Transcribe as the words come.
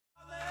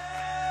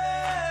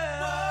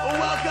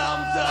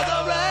Welcome to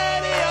the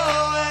radio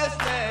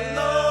Wasteland.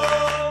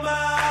 Hello,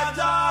 my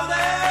darling.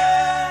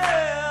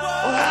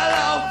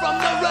 Hello from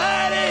the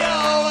radio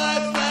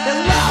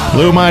Wasteland.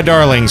 Hello, my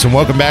darlings, and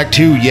welcome back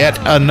to yet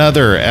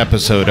another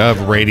episode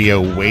of Radio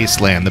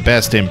Wasteland, the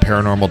best in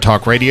paranormal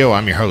talk radio.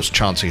 I'm your host,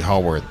 Chauncey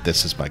Hallworth.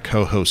 This is my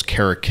co-host,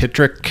 Kara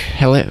Kittrick.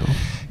 Hello.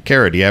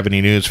 Kara, do you have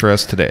any news for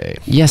us today?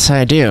 Yes,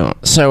 I do.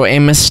 So, a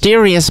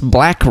mysterious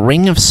black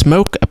ring of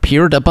smoke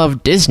appeared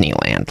above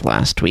Disneyland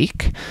last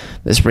week.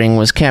 This ring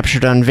was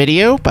captured on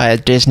video by a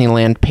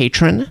Disneyland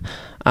patron.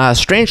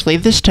 Strangely,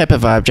 this type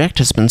of object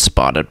has been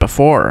spotted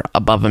before,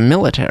 above a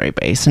military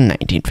base in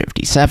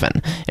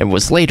 1957. It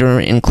was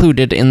later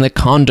included in the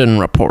Condon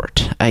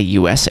Report, a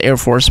U.S. Air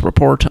Force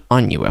report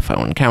on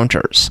UFO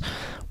encounters.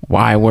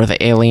 Why were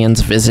the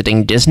aliens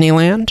visiting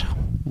Disneyland?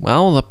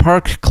 Well, the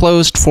park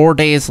closed 4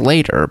 days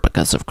later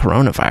because of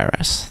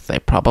coronavirus. They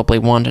probably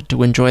wanted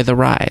to enjoy the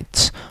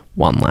rides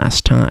one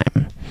last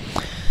time.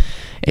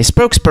 A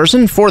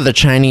spokesperson for the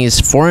Chinese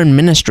Foreign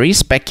Ministry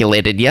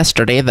speculated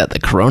yesterday that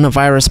the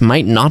coronavirus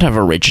might not have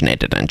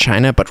originated in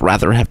China, but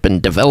rather have been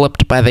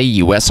developed by the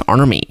U.S.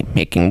 Army,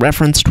 making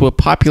reference to a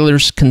popular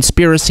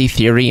conspiracy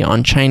theory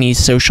on Chinese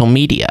social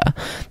media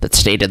that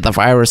stated the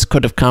virus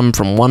could have come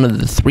from one of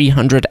the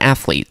 300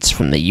 athletes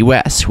from the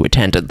U.S. who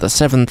attended the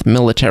 7th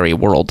Military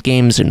World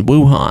Games in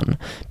Wuhan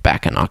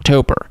back in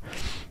October.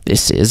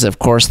 This is, of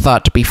course,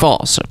 thought to be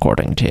false,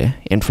 according to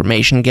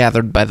information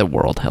gathered by the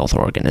World Health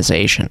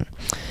Organization.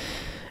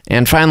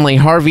 And finally,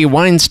 Harvey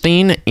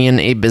Weinstein, in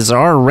a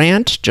bizarre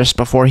rant just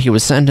before he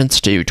was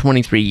sentenced to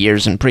 23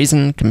 years in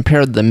prison,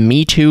 compared the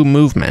Me Too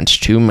movement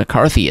to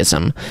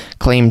McCarthyism,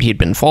 claimed he'd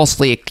been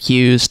falsely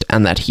accused,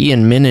 and that he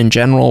and men in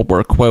general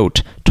were,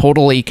 quote,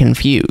 totally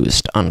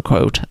confused,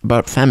 unquote,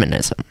 about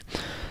feminism.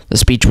 The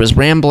speech was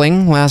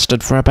rambling,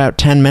 lasted for about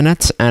 10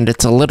 minutes, and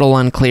it's a little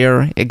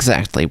unclear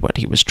exactly what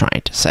he was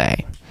trying to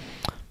say.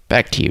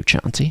 Back to you,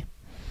 Chauncey.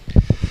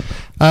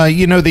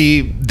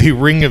 The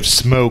ring of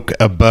smoke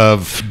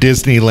above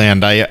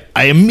Disneyland,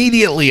 I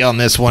immediately on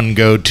this one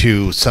go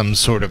to some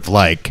sort of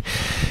like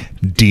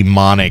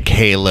demonic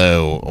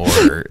halo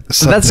or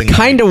something. That's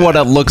kind of what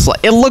it looks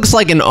like. It looks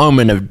like an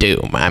omen of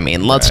doom. I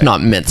mean, let's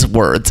not mince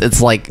words.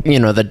 It's like,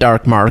 the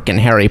dark mark in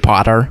Harry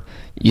Potter.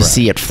 You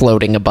see it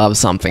floating above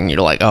something,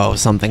 you're like, oh,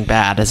 something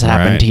bad has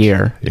happened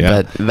here.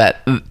 Yeah. But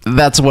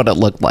that's what it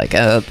looked like.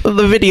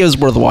 The video's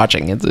worth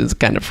watching. It's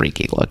kind of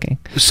freaky looking.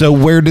 So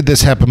where did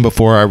this happen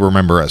before? I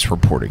remember us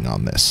reporting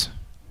on this.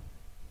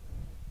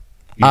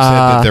 You said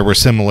that there were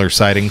similar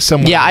sightings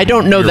somewhere. Yeah, I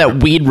don't know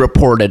that we'd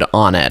reported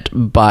on it,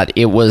 but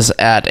it was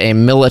at a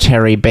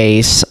military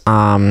base.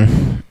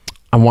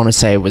 I want to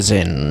say it was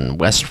in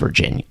West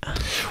Virginia.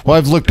 Well,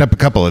 I've looked up a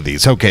couple of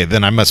these. Okay,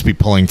 then I must be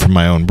pulling from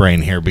my own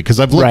brain here because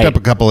I've looked up a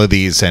couple of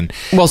these and...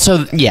 Well,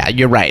 so, yeah,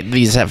 you're right.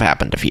 These have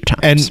happened a few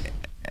times.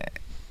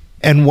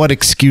 And what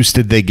excuse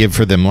did they give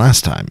for them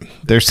last time?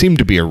 There seemed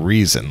to be a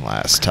reason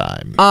last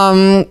time.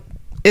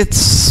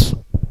 It's...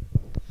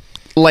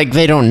 like,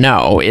 they don't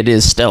know. It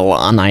is still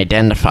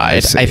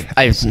unidentified.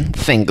 I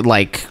think,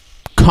 like,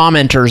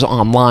 commenters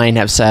online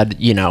have said,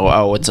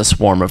 oh, it's a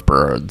swarm of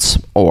birds,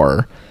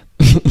 or...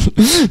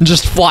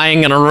 just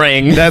flying in a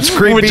ring. That's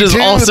creepy, which is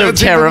too. also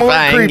That's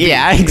terrifying. Creepy,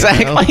 yeah,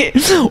 exactly.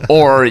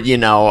 Or,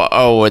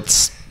 oh,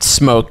 it's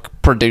smoke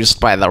produced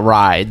by the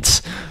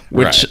rides,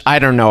 which I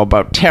don't know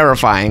about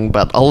terrifying,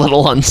 but a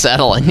little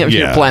unsettling if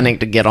you're planning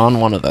to get on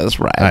one of those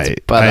rides.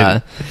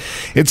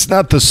 It's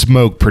not the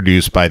smoke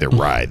produced by the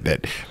ride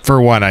that,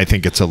 for one, I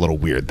think it's a little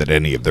weird that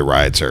any of the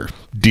rides are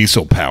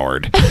diesel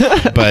powered.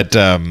 But,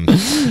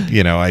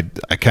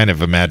 I kind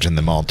of imagine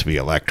them all to be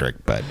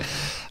electric, but...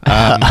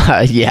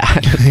 I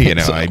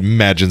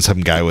imagine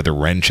some guy with a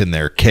wrench in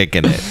there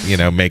kicking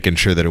it, making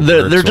sure that it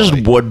works. They're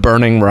just wood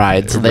burning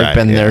rides. They've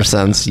been there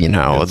since, the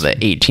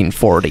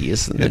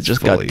 1840s. And they've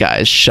just got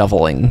guys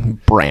shoveling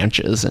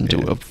branches into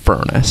a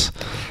furnace.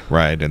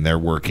 Right, and they're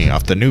working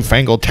off the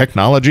newfangled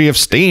technology of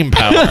steam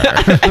power.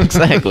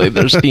 Exactly,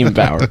 they're steam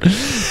powered.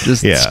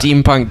 Just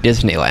steampunk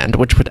Disneyland,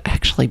 which would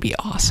actually be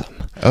awesome.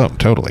 Oh,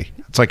 totally.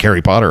 It's like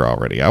Harry Potter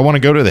already. I want to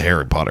go to the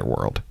Harry Potter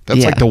world.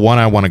 That's like the one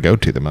I want to go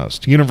to the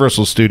most.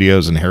 Universal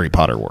Studios and Harry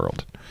Potter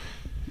World.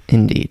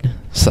 Indeed.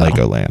 So,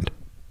 Legoland.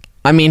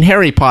 I mean,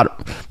 Harry Potter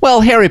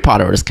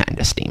is kind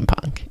of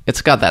steampunk.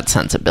 It's got that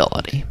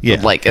sensibility. Yeah.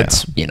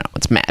 It's,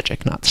 it's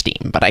magic, not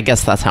steam. But I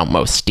guess that's how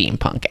most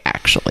steampunk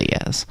actually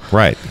is.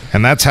 Right.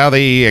 And that's how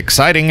the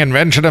exciting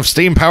invention of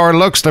steam power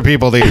looks to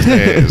people these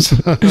days.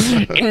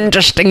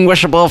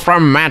 Indistinguishable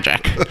from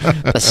magic.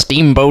 The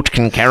steamboat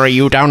can carry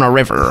you down a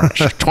river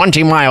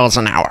 20 miles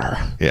an hour.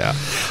 Yeah.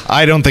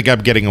 I don't think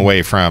I'm getting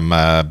away from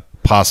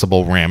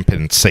possible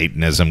rampant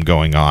Satanism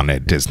going on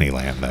at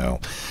Disneyland, though.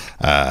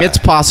 It's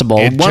possible.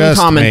 One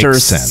commenter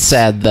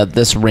said that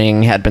this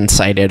ring had been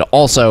sighted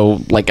also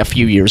like a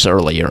few years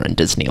earlier in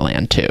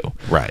Disneyland too.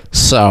 Right.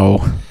 So,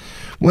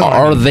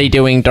 are they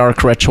doing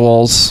dark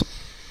rituals?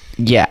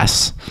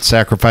 Yes.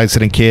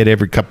 Sacrificing a kid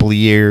every couple of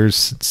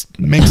years.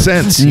 It makes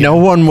sense. No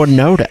one would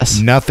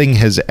notice. Nothing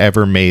has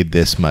ever made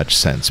this much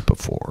sense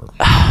before.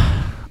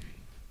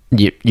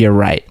 You're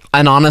right.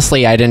 And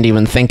honestly, I didn't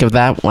even think of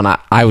that when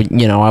I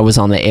was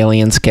on the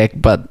aliens kick,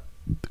 but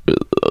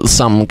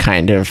some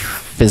kind of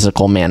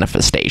physical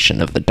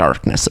manifestation of the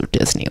darkness of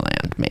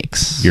Disneyland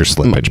makes You're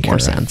slipping, much more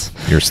Kara. sense.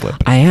 You're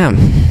slipping. I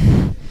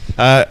am.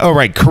 All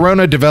right,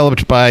 Corona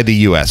developed by the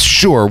U.S.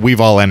 Sure,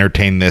 we've all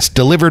entertained this.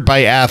 Delivered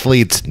by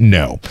athletes?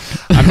 No.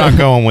 I'm not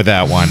going with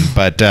that one,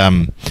 but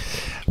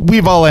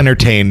we've all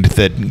entertained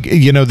that.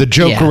 The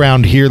joke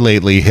around here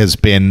lately has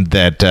been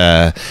that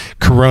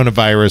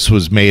coronavirus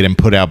was made and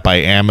put out by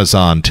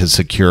Amazon to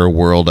secure a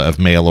world of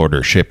mail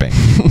order shipping.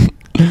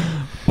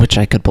 Which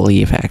I could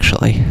believe,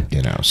 actually.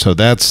 So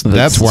that's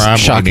where I'm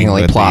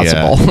shockingly with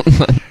plausible.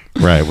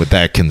 Right, with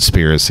that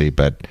conspiracy,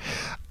 but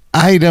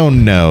I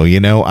don't know.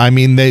 I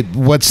mean,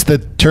 what's the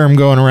term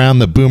going around?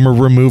 The boomer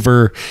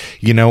remover.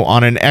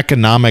 On an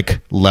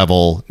economic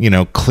level,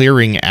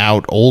 clearing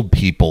out old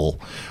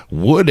people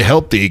would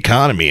help the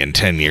economy in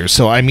 10 years.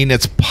 So, I mean,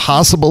 it's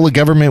possible a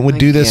government would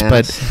do this,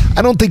 but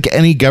I don't think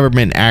any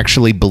government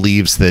actually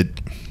believes that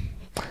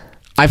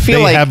I feel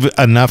they like have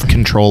enough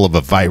control of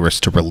a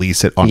virus to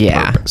release it on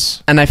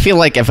purpose. And I feel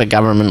like if a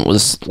government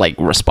was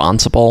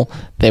responsible,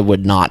 they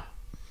would not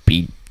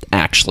be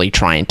actually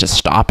trying to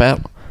stop it.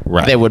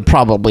 Right. They would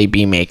probably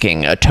be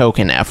making a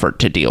token effort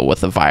to deal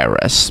with the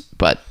virus,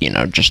 but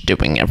just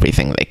doing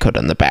everything they could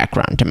in the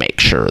background to make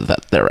sure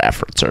that their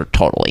efforts are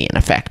totally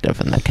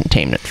ineffective and the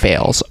containment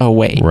fails. Oh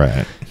wait.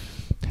 Right.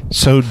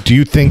 So do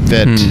you think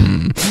that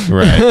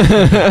right.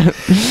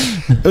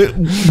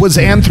 Was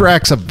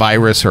anthrax a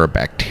virus or a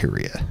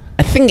bacteria?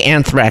 I think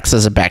anthrax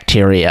is a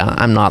bacteria.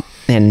 I'm not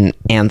an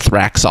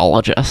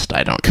anthraxologist.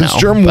 I don't know. Because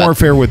germ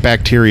warfare with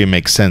bacteria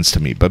makes sense to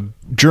me, but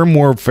germ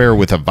warfare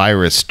with a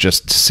virus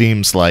just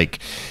seems like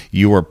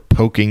you are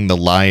poking the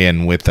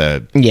lion with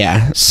a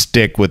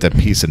stick with a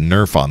piece of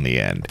Nerf on the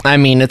end. I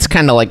mean, it's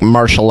kind of like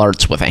martial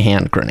arts with a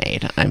hand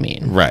grenade. I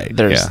mean, right?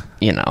 There's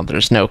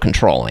there's no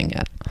controlling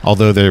it.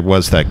 Although there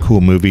was that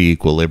cool movie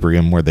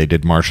Equilibrium where they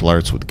did martial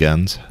arts with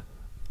guns.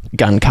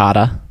 Gun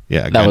kata.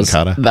 Yeah, that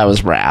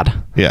was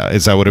rad. Yeah,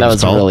 is that what it was called? That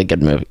was a really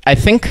good movie. I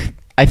think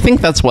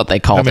that's what they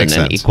called it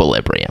in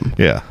Equilibrium.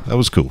 Yeah, that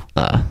was cool.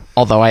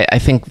 Although I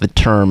think the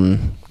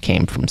term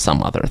came from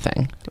some other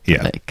thing.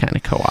 Yeah. They kind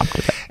of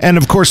co-opted it. And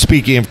of course,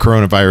 speaking of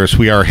coronavirus,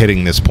 we are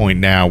hitting this point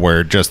now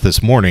where just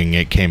this morning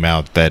it came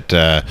out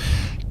that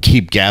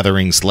keep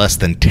gatherings less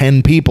than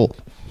 10 people.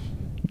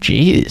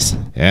 Jeez.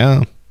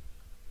 Yeah.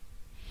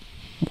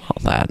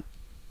 Well,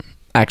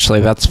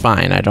 that's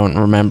fine. I don't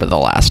remember the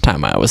last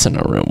time I was in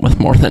a room with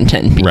more than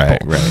 10 people.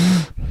 Right.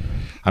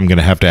 I'm going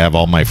to have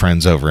all my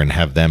friends over and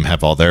have them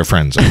have all their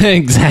friends over.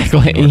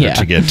 Exactly, in order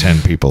to get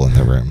 10 people in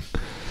the room.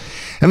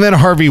 And then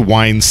Harvey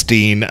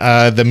Weinstein,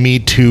 the Me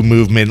Too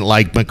movement,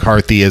 like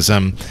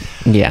McCarthyism.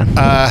 Yeah.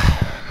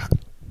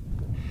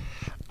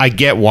 I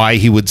get why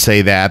he would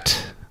say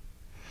that.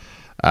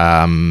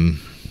 But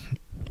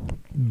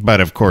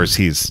of course,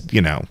 he's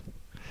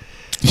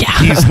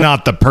he's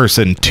not the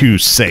person to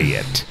say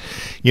it.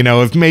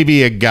 If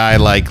maybe a guy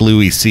like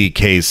Louis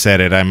C.K.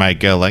 said it, I might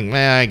go like,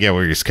 I get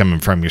where he's coming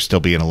from. You're still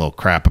being a little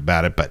crap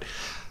about it. But,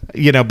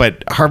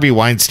 but Harvey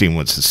Weinstein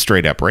was a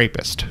straight up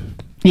rapist.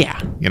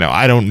 Yeah.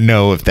 I don't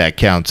know if that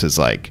counts as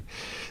like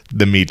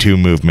the Me Too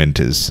movement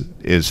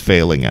is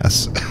failing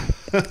us.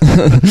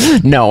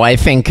 No, I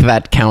think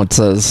that counts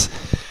as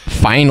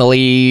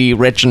finally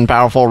rich and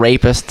powerful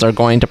rapists are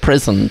going to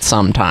prison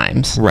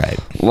sometimes. Right.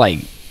 Like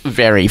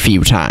very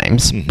few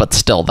times, but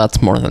still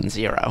that's more than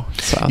zero.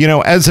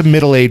 So as a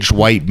middle-aged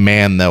white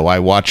man though, I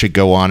watch it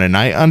go on and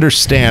I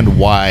understand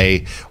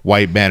why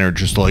white men are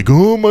just like,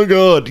 oh my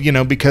God,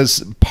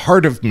 because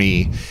part of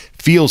me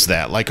feels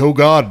that like, oh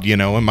God,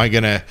 am I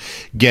gonna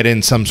get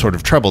in some sort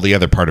of trouble? The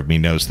other part of me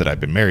knows that I've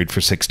been married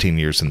for 16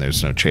 years and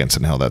there's no chance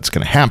in hell that's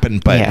gonna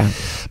happen. But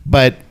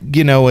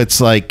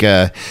it's like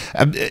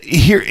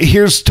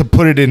here's to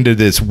put it into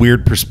this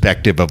weird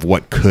perspective of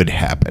what could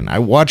happen. I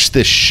watched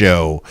this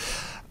show,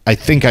 I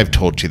think I've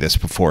told you this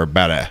before,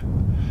 about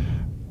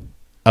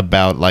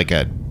like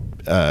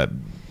a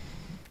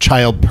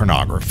child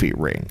pornography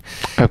ring.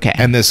 Okay.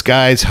 And this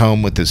guy's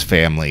home with his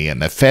family and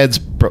the feds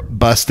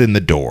bust in the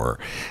door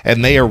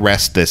and they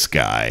arrest this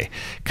guy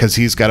because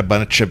he's got a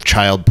bunch of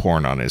child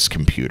porn on his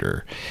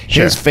computer.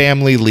 Sure. His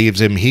family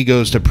leaves him. He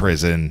goes to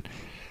prison.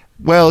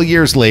 Well,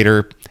 years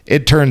later,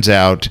 it turns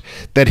out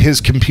that his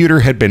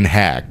computer had been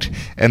hacked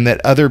and that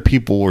other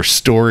people were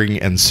storing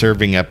and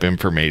serving up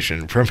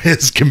information from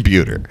his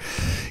computer.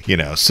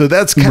 So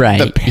that's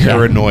kind of the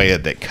paranoia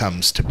that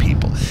comes to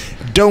people.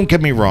 Don't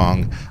get me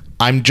wrong.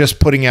 I'm just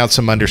putting out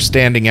some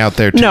understanding out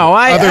there to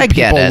other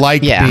people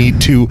like me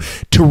to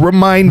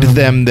remind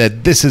them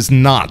that this is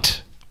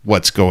not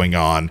what's going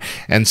on,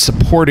 and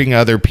supporting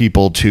other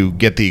people to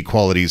get the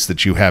equalities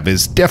that you have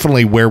is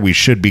definitely where we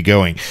should be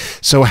going.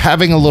 So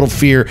having a little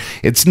fear,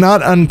 it's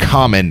not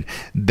uncommon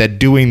that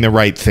doing the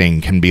right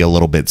thing can be a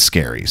little bit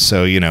scary.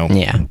 So,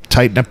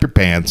 tighten up your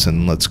pants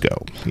and let's go.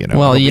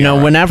 Well,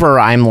 whenever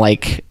I'm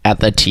like at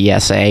the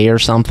TSA or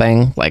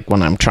something, like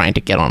when I'm trying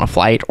to get on a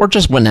flight or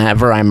just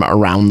whenever I'm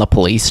around the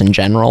police in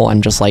general,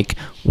 I'm just like,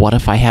 what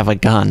if I have a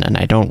gun and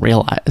I don't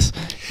realize?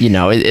 You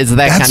know, is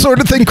that sort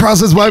of thing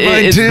crosses my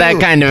mind it's too. that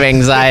kind of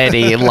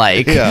anxiety,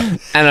 like, Yeah.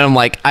 And I'm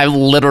like, I've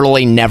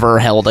literally never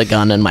held a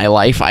gun in my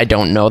life. I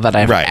don't know that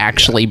I've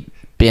actually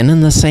been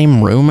in the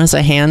same room as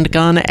a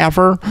handgun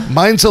ever.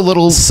 Mine's a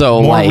little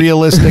more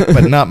realistic,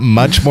 but not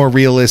much more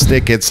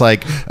realistic. It's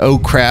like, oh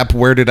crap,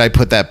 where did I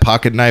put that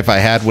pocket knife I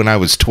had when I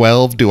was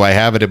 12? Do I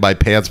have it in my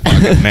pants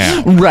pocket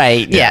now?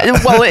 Right, yeah.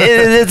 Well,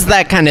 it's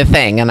that kind of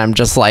thing, and I'm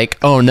just like,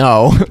 oh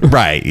no.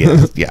 Right,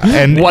 yeah, yeah.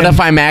 And what if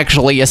I'm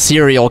actually a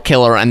serial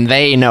killer and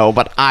they know,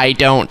 but I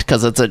don't,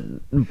 because it's a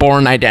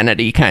born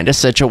identity kind of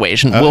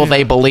situation? Will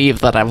they believe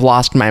that I've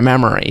lost my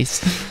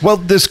memories? Well,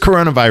 this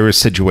coronavirus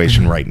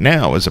situation right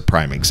now is a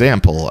prime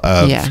example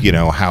of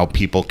how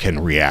people can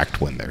react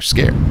when they're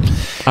scared.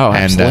 Oh,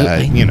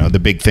 absolutely. And the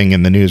big thing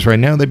in the news right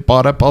now, they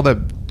bought up all the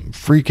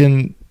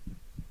freaking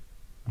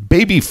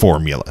baby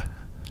formula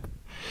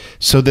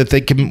so that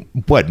they can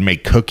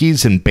make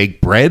cookies and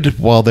bake bread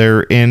while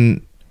they're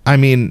in. I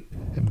mean,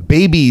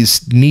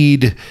 babies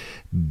need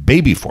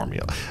baby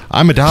formula.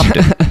 I'm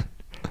adopted.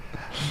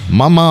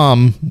 My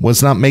mom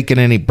was not making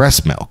any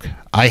breast milk.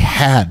 I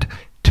had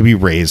to be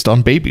raised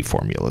on baby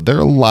formula. There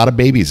are a lot of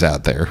babies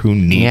out there who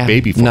need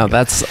baby formula. No,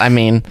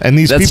 and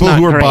these people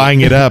who are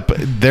buying it up,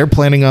 they're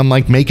planning on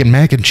making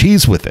mac and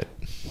cheese with it.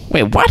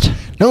 Wait, what?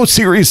 No,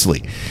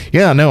 seriously.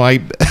 Yeah, no,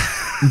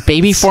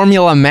 baby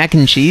formula mac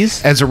and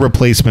cheese? As a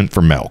replacement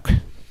for milk.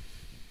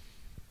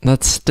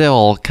 That's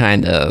still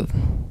kind of,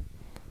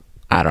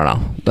 I don't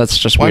know. That's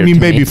just weird. I mean,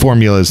 baby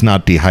formula is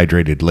not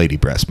dehydrated lady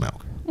breast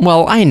milk.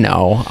 Well, I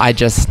know.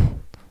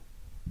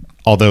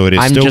 Although it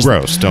is still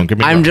gross, don't get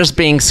me wrong. I'm just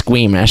being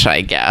squeamish,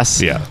 I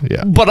guess. Yeah,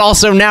 yeah. But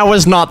also, now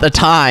is not the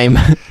time.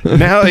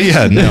 Now is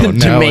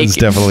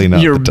definitely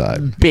not the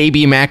time.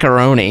 Baby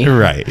macaroni.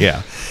 Right,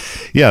 yeah.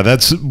 Yeah,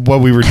 that's what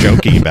we were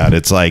joking about.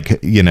 It's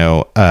like,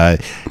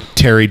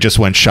 Terry just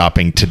went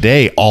shopping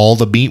today. All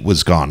the meat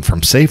was gone from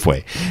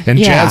Safeway. And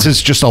Jazz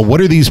is just all, what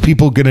are these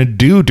people going to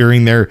do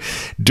during their,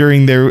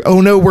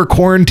 oh no, we're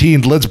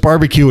quarantined. Let's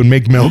barbecue and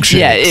make milkshakes.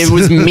 Yeah, it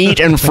was meat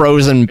and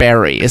frozen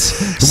berries.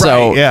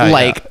 So,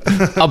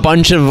 a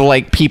bunch of,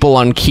 people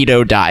on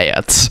keto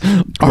diets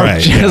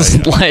are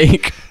totally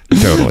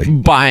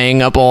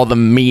buying up all the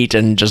meat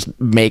and just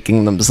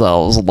making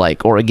themselves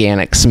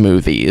organic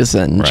smoothies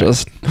and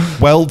just.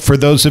 Well, for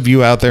those of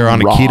you out there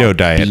on a keto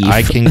diet, beef.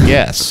 I can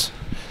guess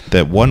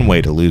that one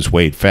way to lose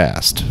weight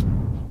fast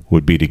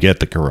would be to get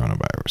the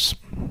coronavirus.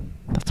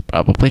 That's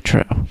probably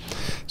true.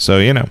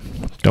 So,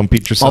 don't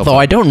beat yourself Although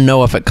up. I don't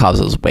know if it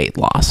causes weight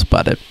loss,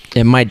 but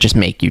it might just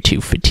make you too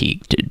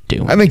fatigued to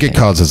do I think it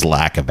causes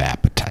lack of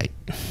appetite.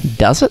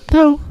 Does it,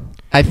 though?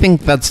 I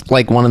think that's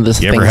one of the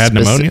things. You ever had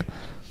pneumonia?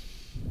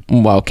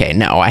 Well, okay,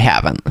 no, I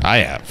haven't. I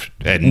have.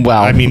 And,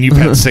 I mean, you've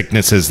had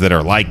sicknesses that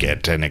are like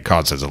it, and it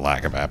causes a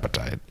lack of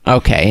appetite.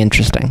 Okay,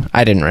 interesting.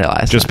 I didn't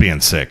realize Just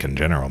being sick in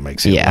general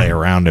makes you lay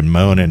around and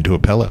moan into a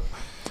pillow.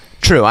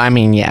 True. I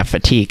mean,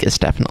 fatigue is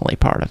definitely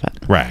part of it.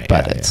 Right.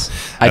 But That's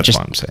what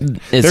I'm saying.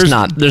 There's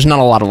not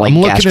a lot of I'm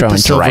looking at the gastroenteritis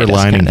silver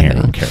lining kind of here,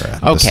 thing. Kara.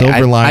 Okay, the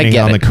silver lining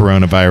on the it.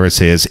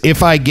 coronavirus is,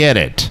 if I get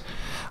it,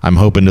 I'm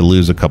hoping to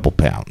lose a couple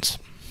pounds.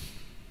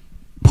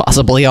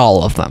 Possibly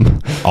all of them.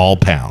 All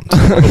pounds.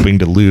 I'm hoping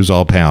to lose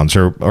all pounds.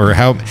 Or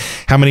how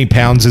many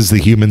pounds is the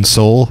human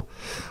soul?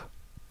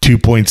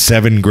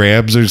 2.7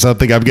 grams or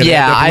something. I'm gonna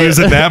end up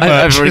losing that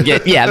much. I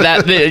forget.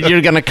 Yeah,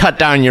 you're gonna cut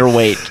down your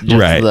weight,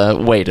 just the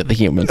weight of the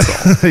human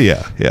soul.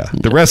 yeah.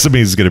 The rest of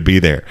me is gonna be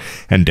there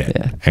and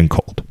dead and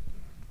cold.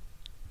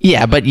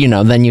 Yeah, but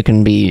then you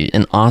can be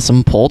an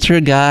awesome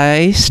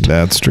poltergeist.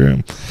 That's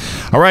true.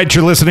 All right,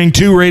 you're listening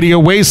to Radio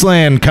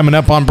Wasteland. Coming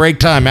up on break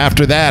time.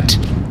 After that,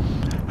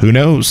 who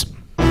knows?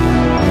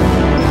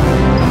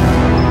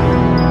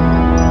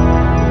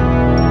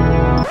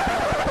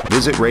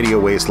 Visit Radio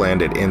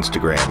Wasteland at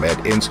Instagram at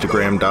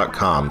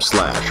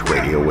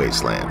instagram.com/Radio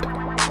Wasteland.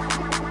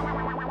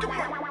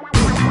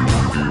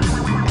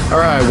 All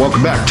right,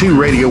 welcome back to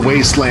Radio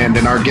Wasteland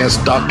and our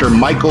guest, Dr.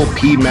 Michael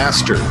P.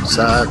 Masters.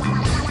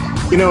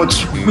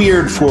 It's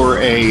weird for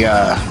a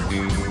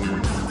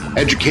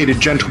educated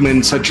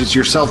gentleman such as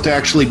yourself to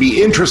actually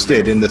be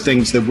interested in the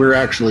things that we're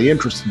actually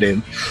interested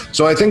in.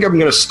 So I think I'm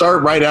going to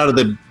start right out of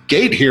the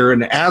gate here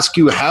and ask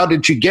you, how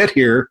did you get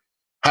here?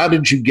 How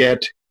did you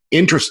get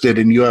interested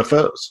in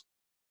UFOs?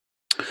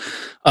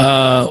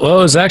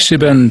 Well, it's actually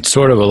been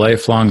sort of a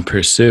lifelong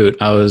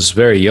pursuit. I was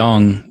very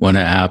young when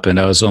it happened.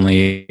 I was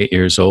only 8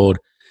 years old.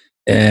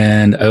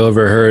 And I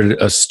overheard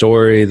a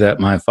story that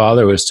my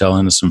father was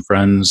telling to some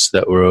friends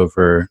that were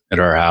over at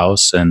our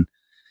house. And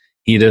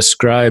he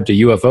described a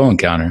UFO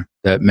encounter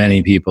that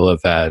many people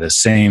have had. The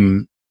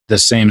same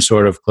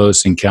sort of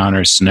close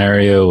encounter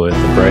scenario with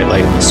a bright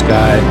light in the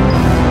sky.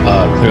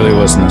 Clearly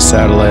wasn't a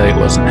satellite,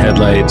 wasn't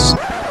headlights.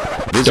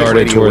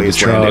 Darted toward the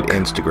truck,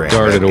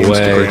 darted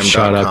away,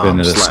 shot up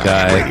into the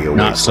sky.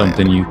 Not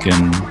something you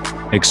can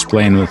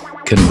explain with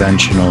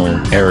conventional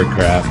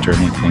aircraft or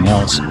anything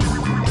else.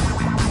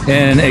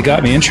 And it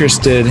got me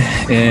interested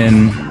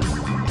in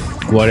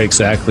what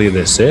exactly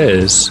this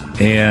is.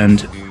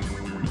 And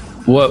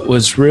what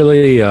was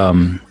really,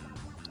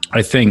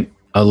 I think,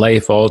 a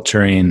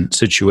life-altering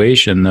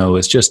situation, though,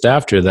 is just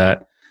after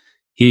that,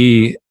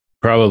 he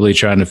probably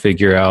trying to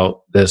figure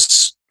out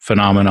this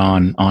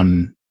phenomenon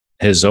on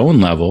his own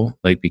level,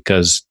 like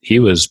because he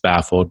was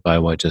baffled by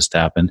what just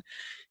happened.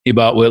 He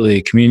bought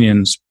Whitley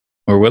Strieber's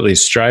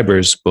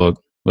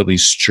book. Whitley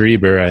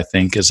Strieber, I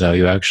think, is how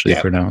you actually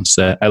pronounce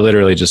that. I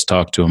literally just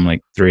talked to him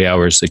like 3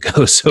 hours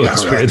ago, so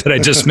it's weird that I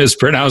just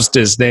mispronounced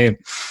his name.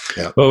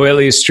 Yeah. But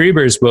Whitley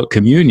Strieber's book,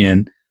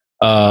 Communion,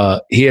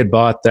 he had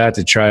bought that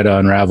to try to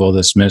unravel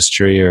this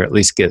mystery or at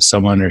least get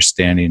some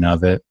understanding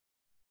of it.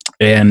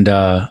 And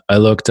I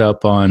looked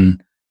up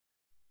on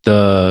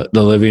the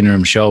living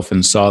room shelf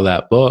and saw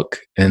that book,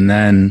 and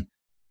then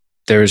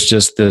there's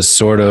just this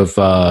sort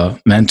of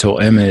mental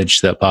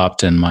image that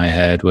popped in my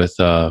head with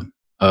a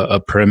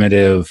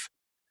primitive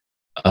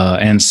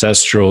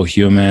ancestral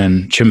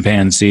human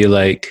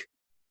chimpanzee-like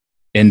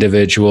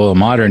individual, a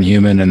modern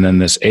human, and then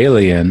this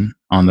alien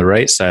on the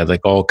right side,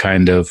 like all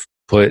kind of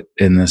put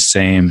in the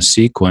same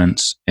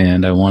sequence.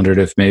 And I wondered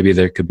if maybe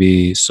there could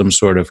be some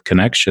sort of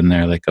connection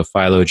there, like a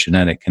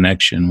phylogenetic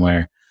connection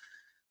where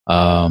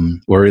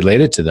we're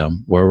related to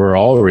them, where we're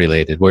all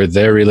related, where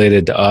they're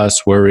related to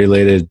us, we're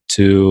related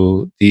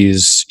to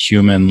these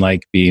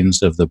human-like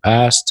beings of the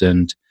past.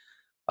 And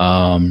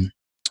from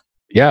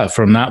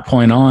that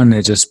point on,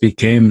 it just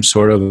became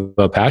sort of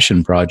a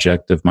passion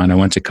project of mine. I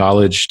went to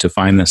college to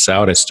find this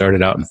out. I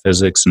started out in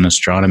physics and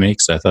astronomy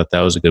because I thought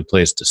that was a good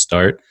place to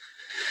start.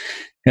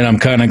 And I'm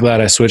kind of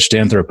glad I switched to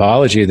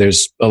anthropology.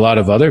 There's a lot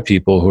of other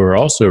people who are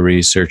also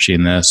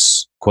researching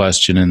this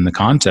question in the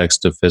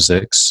context of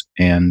physics.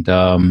 And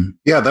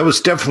that was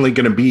definitely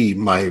going to be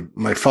my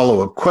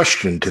follow-up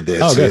question to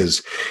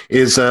this.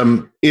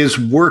 Is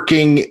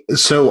working.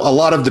 So a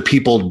lot of the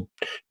people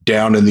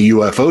down in the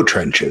UFO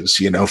trenches,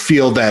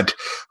 feel that,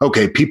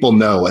 okay, people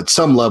know at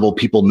some level,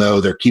 people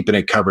know they're keeping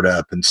it covered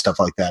up and stuff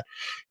like that.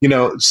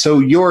 So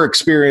your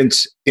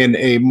experience in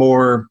a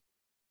more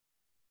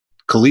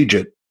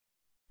collegiate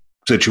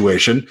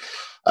situation,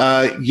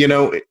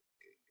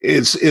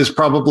 is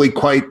probably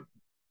quite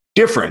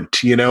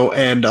different,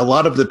 and a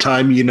lot of the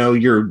time,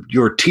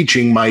 your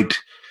teaching might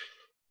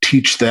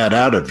teach that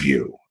out of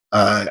you.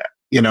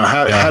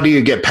 How do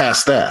you get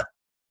past that?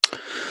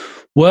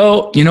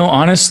 Well,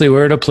 honestly,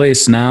 we're at a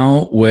place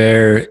now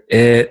where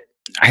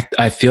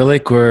I feel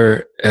like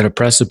we're at a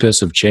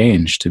precipice of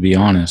change, to be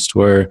honest,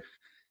 where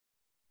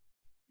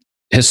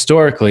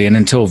historically and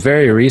until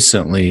very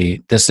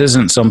recently, this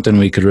isn't something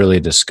we could really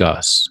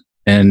discuss.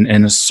 And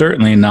it's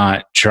certainly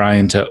not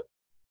trying to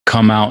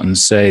come out and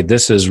say,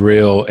 this is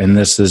real and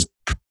this is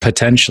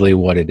potentially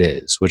what it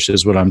is, which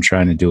is what I'm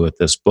trying to do with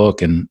this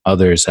book, and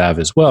others have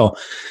as well.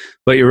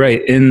 But you're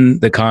right, in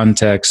the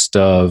context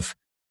of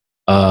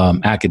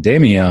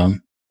academia,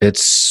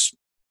 it's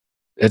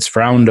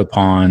frowned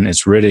upon,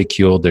 it's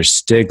ridiculed, there's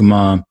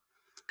stigma.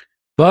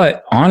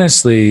 But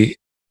honestly,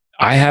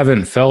 I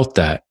haven't felt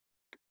that.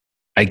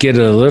 I get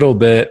it a little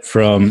bit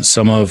from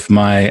some of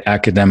my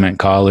academic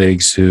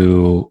colleagues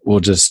who will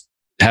just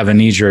have a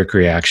knee-jerk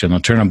reaction. They'll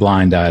turn a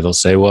blind eye. They'll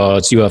say, well,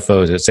 it's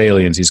UFOs, it's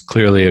aliens. He's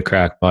clearly a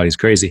crackpot. He's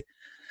crazy.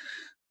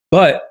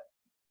 But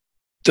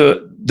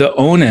the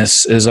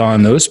onus is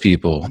on those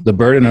people. The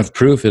burden of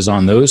proof is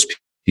on those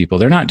people.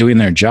 They're not doing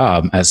their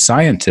job as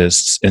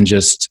scientists and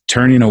just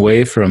turning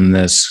away from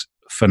this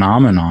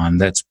phenomenon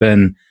that's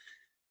been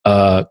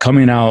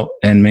coming out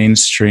in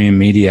mainstream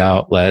media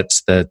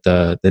outlets, that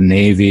the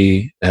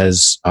Navy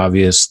has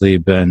obviously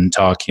been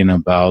talking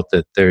about,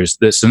 that there's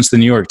this since the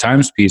New York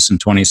Times piece in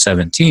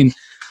 2017.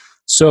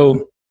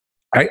 So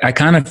I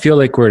kind of feel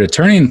like we're at a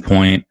turning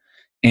point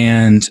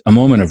and a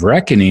moment of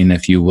reckoning,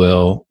 if you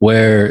will,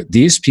 where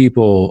these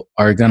people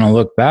are going to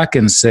look back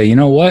and say, you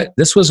know what,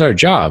 this was our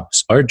job.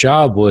 Our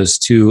job was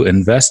to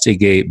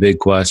investigate big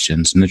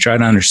questions and to try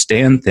to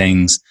understand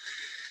things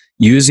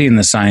using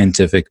the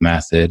scientific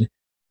method.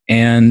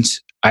 And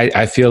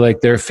I feel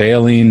like they're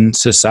failing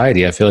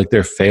society. I feel like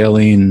they're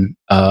failing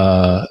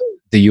the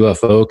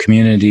UFO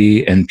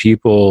community and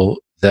people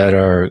that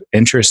are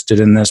interested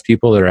in this,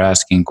 people that are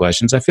asking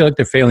questions. I feel like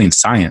they're failing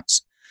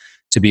science,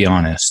 to be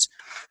honest.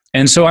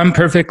 And so I'm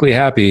perfectly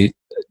happy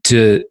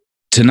to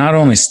not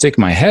only stick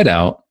my head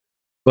out,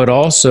 but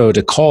also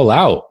to call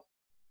out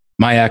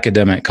my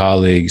academic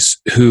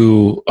colleagues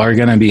who are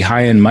going to be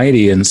high and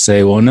mighty and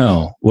say, well,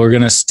 no, we're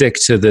going to stick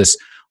to this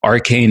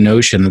arcane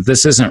notion that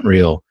this isn't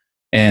real.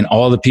 And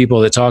all the people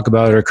that talk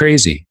about it are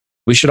crazy.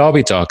 We should all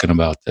be talking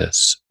about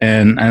this.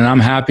 And I'm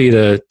happy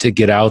to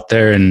get out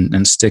there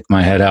and stick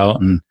my head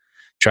out and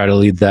try to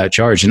lead that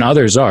charge. And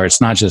others are.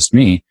 It's not just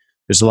me.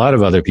 There's a lot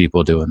of other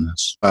people doing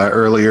this.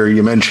 Earlier,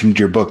 you mentioned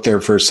your book there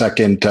for a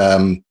second.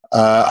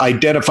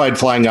 Identified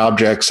Flying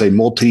Objects, a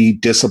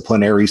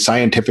Multidisciplinary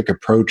Scientific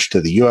Approach to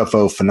the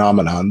UFO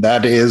Phenomenon.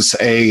 That is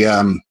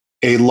a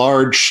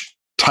large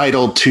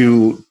title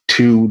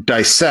to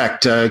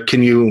dissect.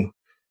 Can you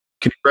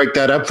break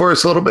that up for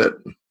us a little bit?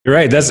 You're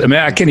right.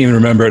 I can't even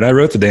remember it. I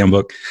wrote the damn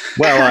book.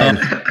 Well,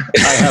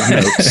 I have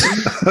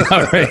notes.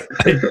 All right.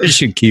 I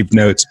should keep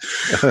notes.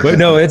 But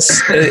no,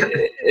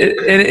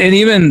 and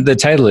even the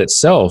title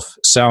itself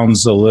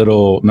sounds a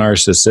little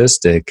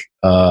narcissistic.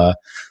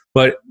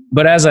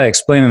 But as I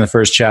explained in the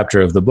first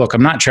chapter of the book,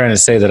 I'm not trying to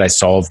say that I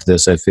solved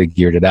this. I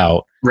figured it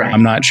out. Right.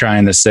 I'm not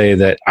trying to say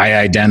that I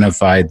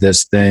identified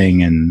this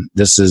thing and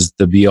this is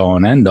the be all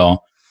and end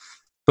all,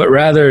 but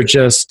rather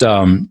just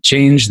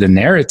change the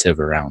narrative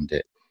around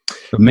it.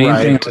 The main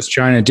thing I was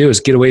trying to do is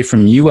get away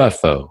from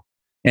UFO.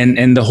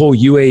 And the whole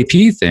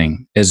UAP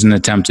thing is an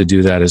attempt to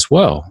do that as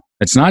well.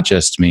 It's not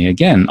just me.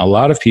 Again, a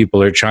lot of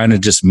people are trying to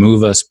just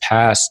move us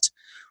past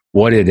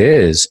what it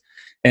is.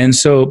 And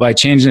so by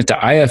changing it to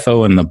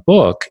IFO in the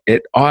book,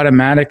 it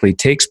automatically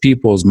takes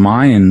people's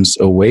minds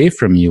away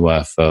from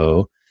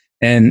UFO.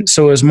 And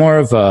so it's more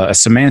of a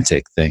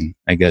semantic thing,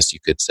 I guess you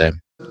could say.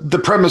 The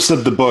premise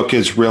of the book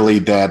is really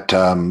that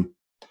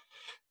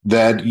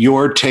that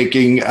you're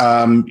taking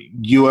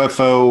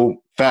UFO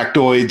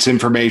factoids,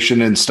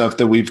 information, and stuff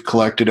that we've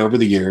collected over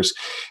the years,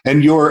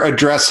 and you're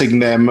addressing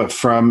them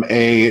from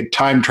a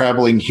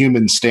time-traveling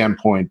human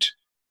standpoint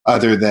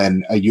other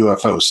than a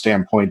UFO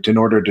standpoint in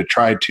order to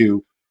try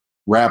to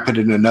wrap it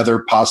in another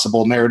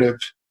possible narrative?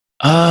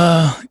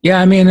 Yeah,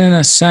 I mean, in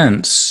a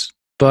sense,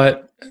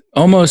 but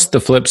almost the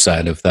flip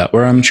side of that,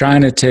 where I'm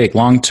trying to take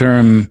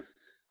long-term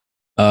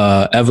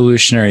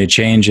evolutionary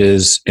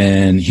changes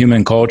in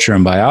human culture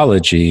and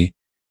biology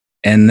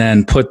and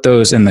then put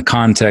those in the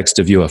context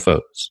of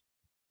UFOs.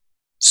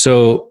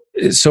 So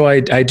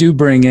I do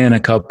bring in a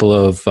couple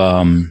of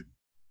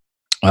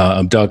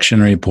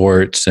abduction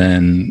reports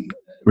and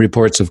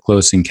reports of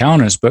close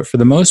encounters, but for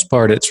the most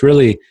part, it's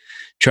really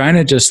trying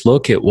to just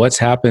look at what's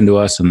happened to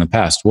us in the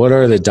past. What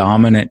are the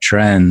dominant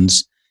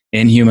trends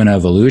in human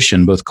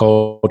evolution, both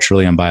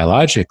culturally and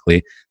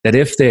biologically, that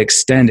if they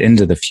extend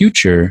into the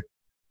future,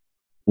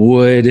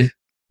 would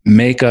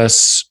make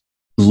us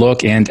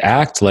look and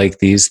act like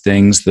these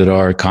things that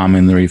are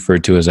commonly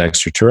referred to as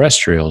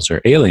extraterrestrials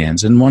or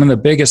aliens. And one of the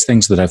biggest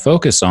things that I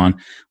focus on,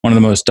 one of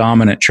the most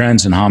dominant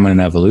trends in hominin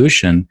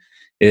evolution,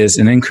 is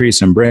an increase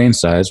in brain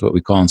size, what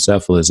we call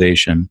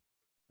encephalization,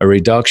 a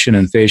reduction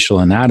in facial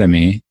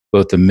anatomy,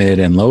 both the mid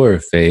and lower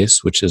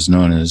face, which is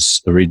known as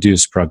a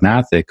reduced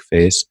prognathic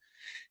face.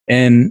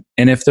 And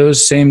if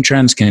those same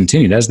trends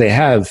continued, as they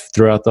have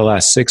throughout the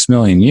last 6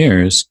 million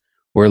years,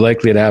 we're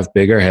likely to have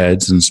bigger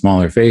heads and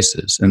smaller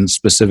faces, and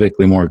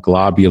specifically more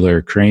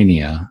globular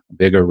crania,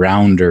 bigger,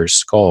 rounder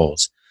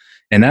skulls.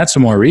 And that's a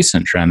more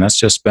recent trend. That's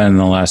just been in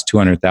the last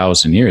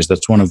 200,000 years.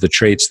 That's one of the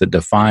traits that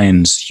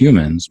defines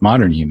humans,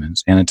 modern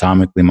humans,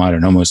 anatomically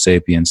modern, Homo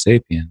sapiens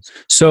sapiens.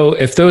 So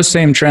if those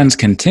same trends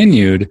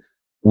continued,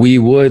 we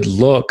would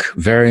look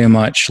very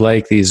much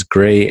like these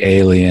gray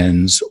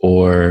aliens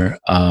or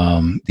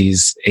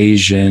these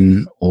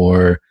Asian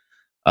or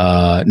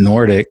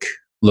Nordic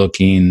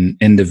looking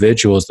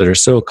individuals that are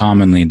so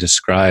commonly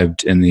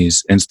described in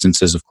these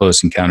instances of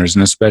close encounters,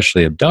 and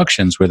especially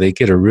abductions, where they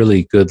get a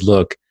really good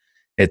look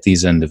at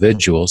these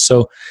individuals.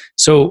 So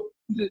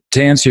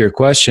to answer your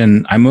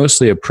question, I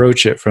mostly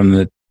approach it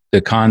from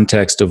the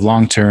context of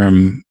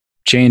long-term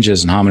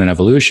changes in hominin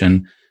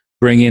evolution,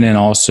 bringing in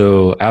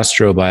also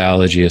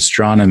astrobiology,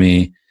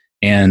 astronomy,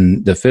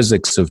 and the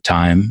physics of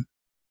time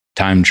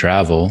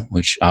travel,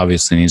 which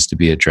obviously needs to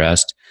be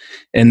addressed,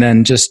 and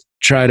then just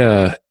try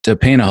to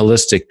paint a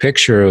holistic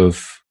picture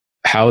of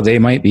how they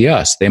might be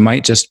us. They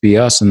might just be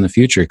us in the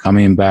future,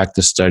 coming back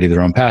to study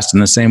their own past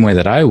in the same way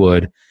that I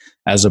would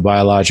as a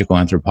biological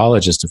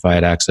anthropologist if I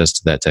had access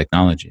to that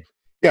technology.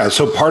 Yeah,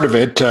 so part of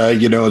it,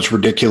 as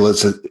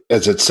ridiculous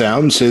as it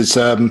sounds, is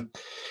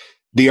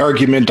the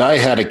argument I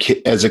had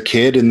as a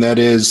kid, and that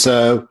is,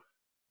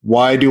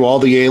 why do all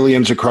the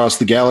aliens across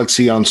the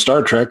galaxy on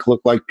Star Trek look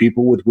like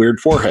people with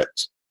weird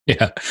foreheads?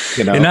 Yeah,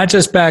 and not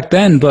just back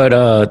then, but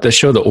the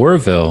show The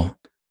Orville.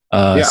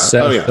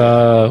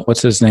 Seth,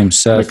 what's his name?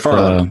 Seth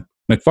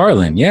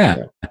MacFarlane.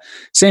 Yeah,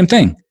 same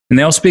thing. And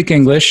they all speak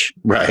English.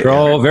 Right. They're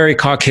all very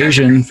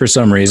Caucasian for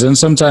some reason.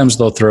 Sometimes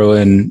they'll throw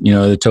in,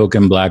 the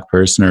token black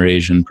person or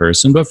Asian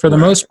person, but for the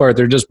most part,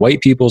 they're just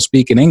white people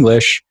speaking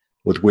English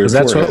with weird.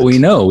 That's foreheads. what we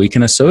know. We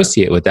can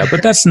associate with that,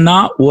 but that's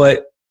not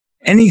what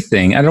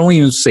anything. I don't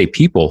even say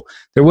people.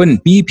 There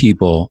wouldn't be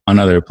people on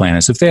other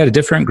planets if they had a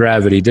different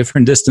gravity,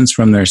 different distance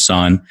from their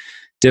sun,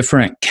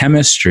 different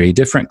chemistry,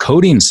 different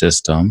coding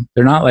system.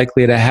 They're not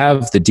likely to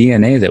have the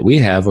DNA that we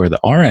have or the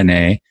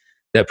RNA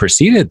that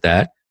preceded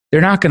that.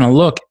 They're not going to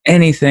look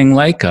anything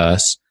like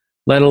us,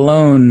 let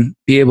alone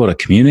be able to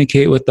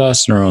communicate with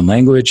us in our own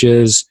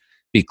languages,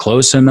 be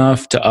close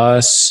enough to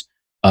us,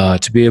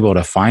 to be able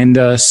to find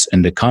us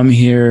and to come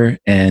here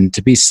and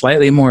to be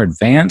slightly more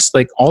advanced.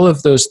 Like all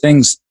of those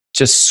things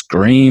just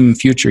scream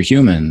future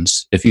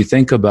humans, if you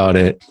think about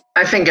it.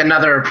 I think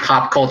another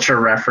pop culture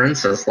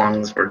reference, as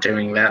long as we're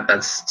doing that,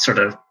 that's sort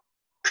of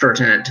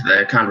pertinent to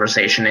the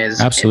conversation, is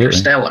Absolutely.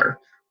 Interstellar,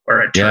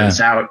 where it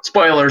turns out,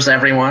 spoilers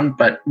everyone,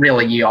 but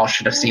really you all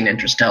should have seen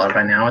Interstellar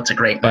by now. It's a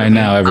great movie. By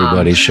now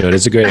everybody should.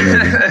 It's a great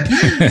movie.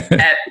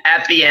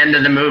 at the end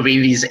of the movie,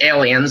 these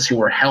aliens who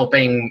were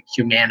helping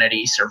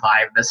humanity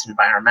survive this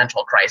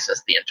environmental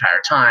crisis the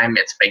entire time,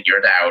 it's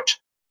figured out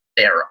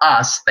they're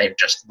us. They've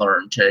just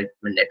learned to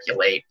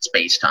manipulate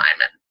space-time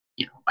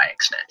and, by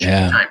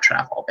extension, time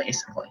travel,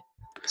 basically.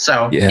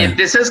 So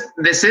this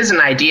is an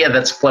idea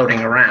that's floating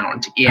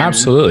around.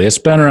 Absolutely. It's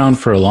been around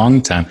for a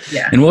long time.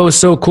 Yeah. And what was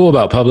so cool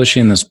about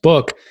publishing this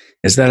book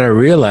is that I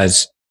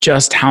realized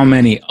just how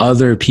many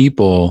other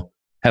people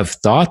have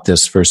thought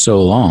this for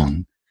so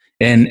long.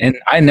 And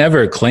I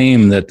never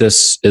claimed that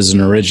this is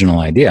an original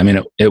idea. I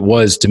mean, it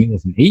was to me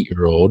as an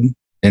 8-year-old.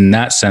 In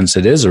that sense,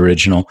 it is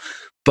original.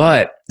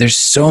 But there's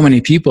so many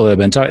people that have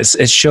been talking.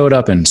 It showed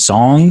up in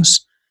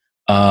songs.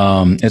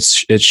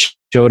 It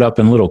showed up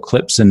in little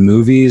clips in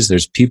movies.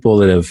 There's people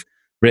that have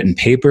written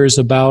papers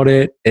about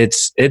it.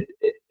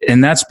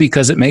 And that's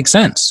because it makes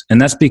sense. And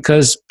that's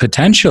because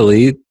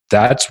potentially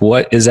that's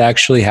what is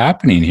actually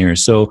happening here.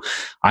 So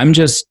I'm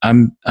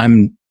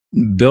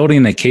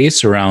building a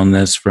case around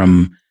this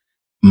from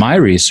my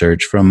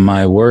research, from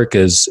my work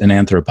as an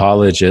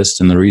anthropologist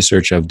and the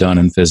research I've done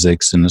in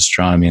physics and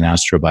astronomy and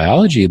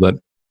astrobiology. But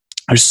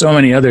there's so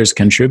many others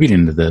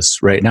contributing to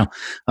this right now.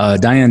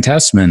 Diane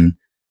Tessman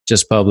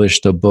just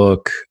published a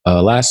book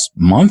last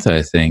month,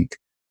 I think,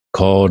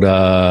 called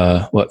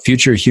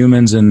Future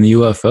Humans and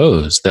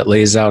UFOs, that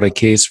lays out a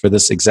case for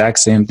this exact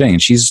same thing.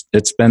 And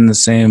it's been the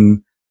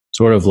same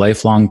sort of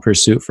lifelong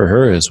pursuit for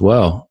her as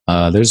well.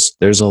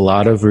 There's a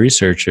lot of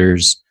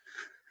researchers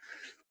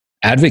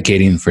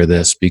advocating for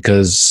this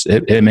because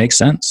it makes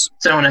sense.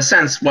 So in a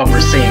sense, what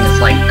we're seeing is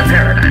like a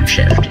paradigm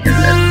shift in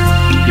the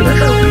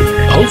UFO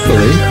community.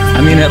 Hopefully. I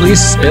mean, at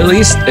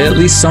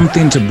least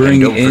something to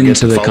bring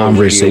into the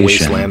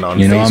conversation.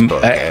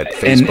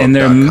 And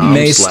there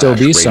may still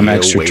be some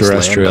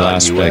extraterrestrial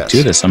aspect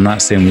to this. I'm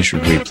not saying we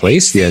should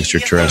replace the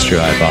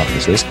extraterrestrial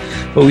hypothesis,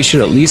 but we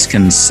should at least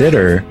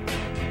consider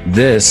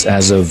this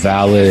as a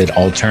valid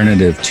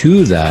alternative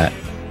to that,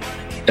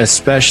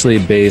 especially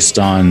based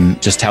on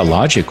just how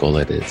logical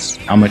it is,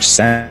 how much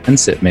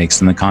sense it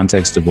makes in the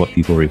context of what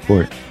people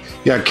report.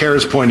 Yeah,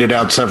 Kara's pointed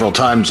out several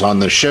times on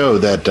the show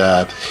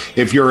that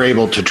if you're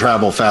able to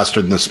travel faster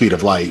than the speed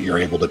of light, you're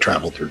able to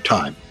travel through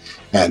time.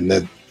 And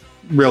that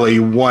really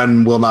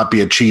one will not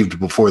be achieved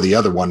before the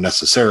other one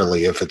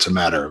necessarily if it's a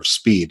matter of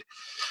speed.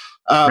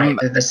 Right,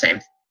 they're the same.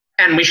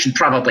 And we should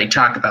probably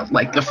talk about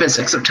like the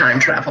physics of time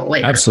travel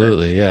later.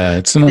 Absolutely, yeah.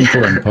 It's an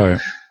important part.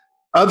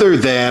 Other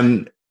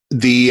than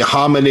the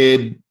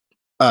hominid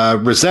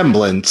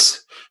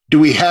resemblance, do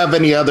we have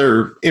any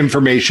other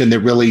information that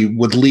really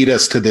would lead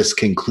us to this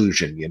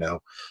conclusion?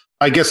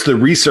 I guess the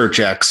research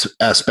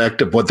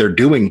aspect of what they're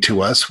doing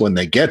to us when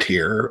they get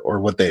here, or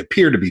what they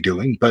appear to be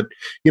doing. But,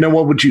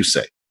 what would you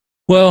say?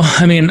 Well,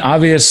 I mean,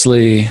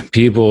 obviously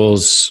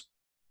people's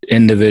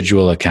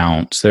individual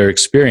accounts, their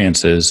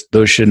experiences,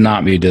 those should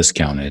not be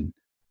discounted,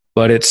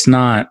 but it's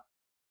not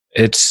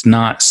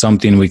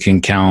something we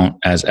can count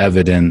as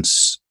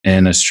evidence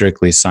in a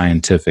strictly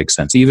scientific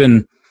sense.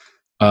 Even,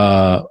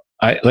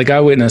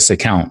 eyewitness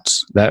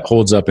accounts that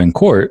holds up in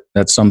court.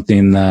 That's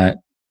something that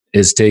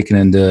is taken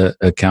into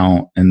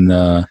account in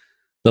the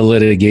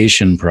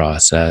litigation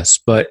process.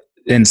 But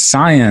in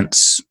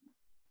science,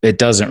 it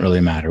doesn't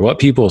really matter what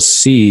people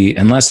see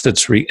unless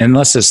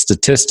it's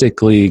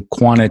statistically,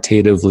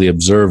 quantitatively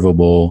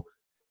observable.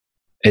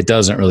 It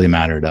doesn't really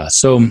matter to us.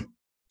 So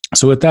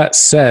with that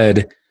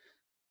said,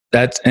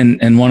 that's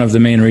and one of the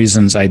main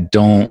reasons I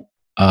don't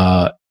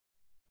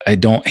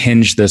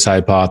hinge this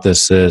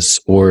hypothesis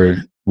or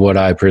what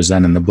I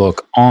present in the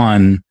book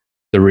on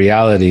the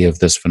reality of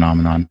this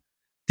phenomenon.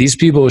 These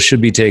people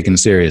should be taken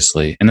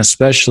seriously, and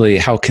especially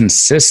how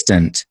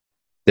consistent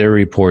their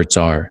reports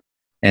are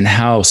and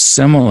how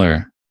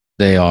similar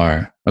they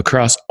are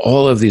across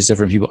all of these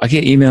different people. I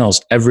get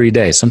emails every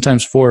day,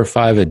 sometimes 4 or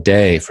 5 a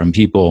day, from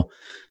people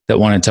that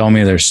want to tell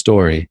me their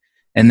story,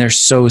 and they're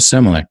so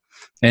similar.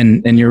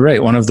 And you're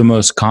right, one of the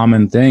most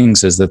common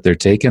things is that they're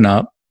taken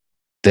up,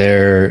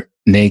 they're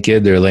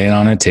naked, they're laying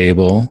on a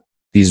table.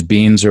 These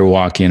beings are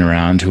walking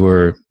around who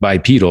are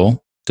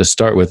bipedal. To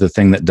start with, the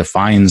thing that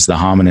defines the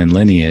hominin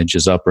lineage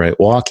is upright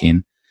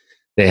walking.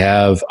 They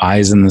have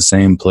eyes in the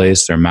same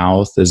place. Their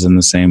mouth is in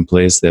the same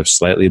place. They have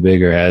slightly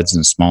bigger heads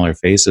and smaller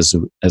faces,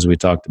 as we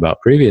talked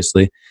about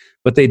previously.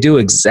 But they do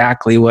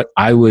exactly what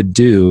I would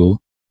do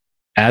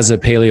as a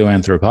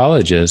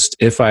paleoanthropologist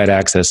if I had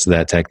access to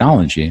that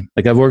technology.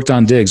 Like, I've worked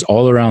on digs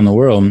all around the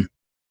world,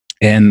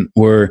 and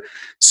we're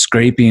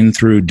scraping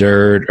through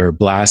dirt or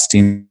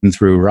blasting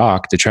through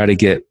rock to try to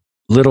get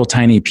little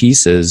tiny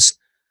pieces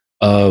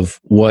of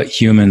what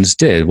humans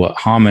did, what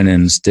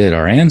hominins did,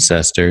 our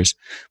ancestors.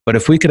 But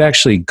if we could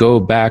actually go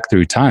back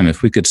through time,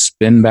 if we could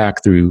spin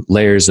back through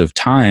layers of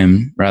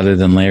time rather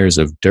than layers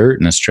of dirt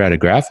in a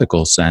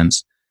stratigraphical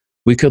sense,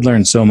 we could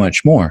learn so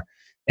much more.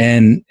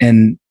 And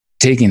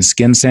taking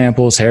skin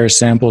samples, hair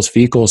samples,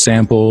 fecal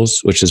samples,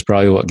 which is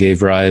probably what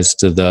gave rise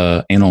to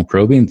the anal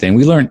probing thing.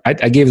 We learned, I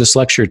gave this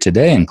lecture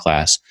today in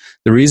class.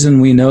 The reason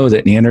we know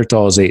that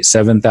Neanderthals ate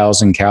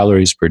 7,000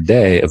 calories per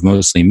day of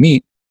mostly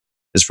meat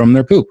is from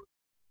their poop.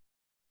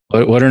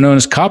 What are known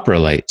as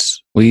coprolites.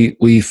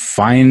 We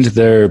find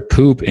their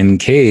poop in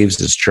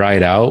caves. It's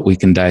dried out. We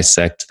can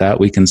dissect that.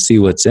 We can see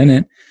what's in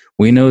it.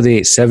 We know they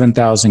ate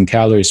 7,000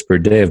 calories per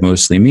day of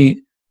mostly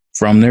meat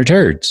from their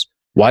turds.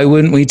 Why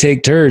wouldn't we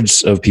take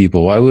turds of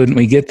people? Why wouldn't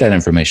we get that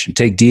information?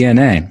 Take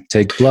DNA,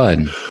 take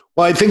blood.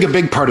 Well, I think a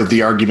big part of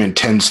the argument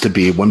tends to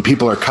be when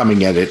people are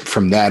coming at it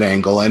from that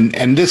angle,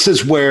 and this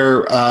is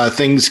where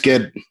things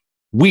get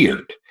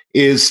weird,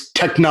 is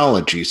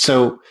technology.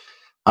 So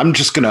I'm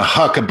just going to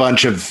huck a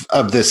bunch of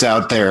this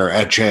out there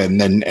at you, and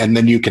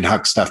then you can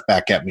huck stuff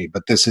back at me.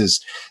 But this is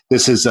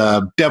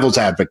devil's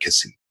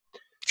advocacy.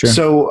 Sure.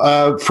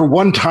 So for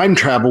one, time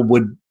travel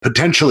would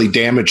potentially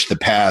damage the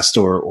past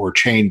or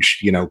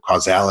change,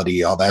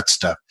 causality, all that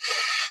stuff.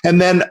 And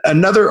then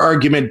another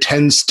argument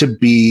tends to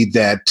be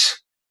that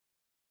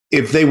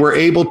if they were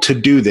able to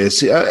do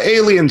this,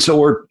 aliens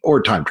or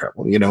time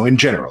travel, in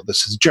general,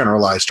 this is a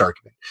generalized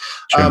argument.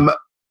 Sure.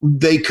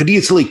 They could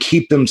easily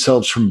keep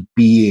themselves from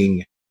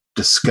being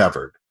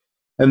discovered.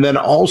 And then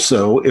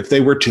also, if they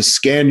were to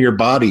scan your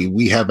body,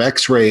 we have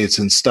x-rays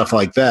and stuff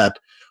like that.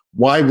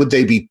 Why would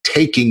they be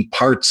taking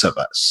parts of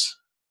us?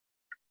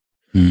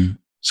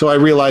 So I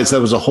realized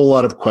that was a whole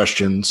lot of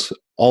questions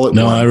all at once.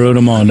 No, I wrote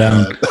them all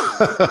down.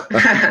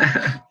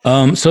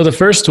 So the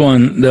first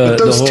one,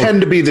 those tend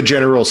to be the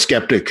general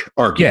skeptic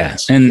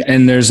arguments. Yeah,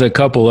 and there's a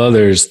couple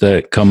others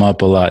that come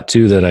up a lot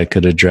too that I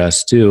could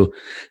address too,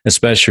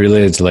 especially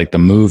related to like the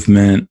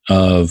movement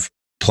of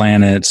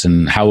planets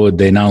and how would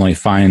they not only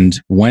find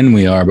when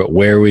we are, but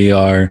where we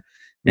are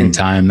in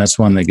time. That's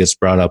one that gets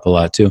brought up a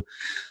lot too.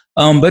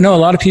 But no, a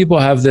lot of people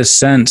have this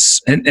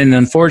sense, and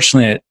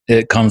unfortunately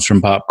it comes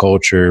from pop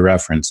culture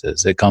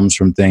references. It comes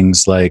from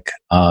things like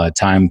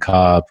Time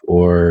Cop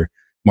or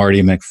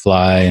Marty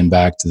McFly and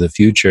Back to the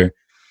Future.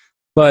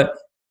 But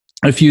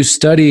if you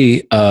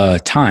study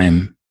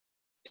time,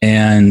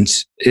 and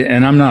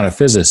I'm not a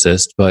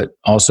physicist, but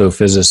also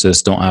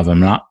physicists don't have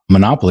a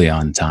monopoly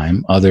on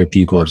time. Other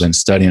people have been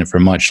studying it for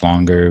much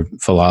longer,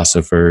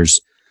 philosophers,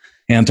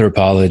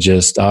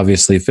 anthropologists,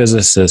 obviously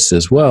physicists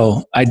as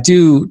well. I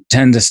do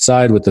tend to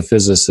side with the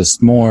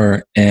physicists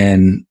more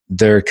in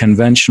their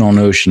conventional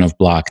notion of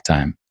block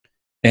time.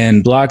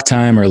 And block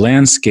time or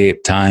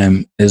landscape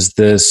time is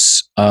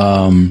this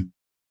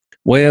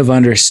way of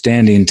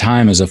understanding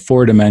time as a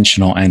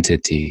four-dimensional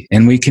entity.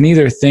 And we can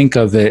either think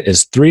of it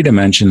as 3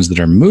 dimensions that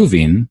are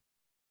moving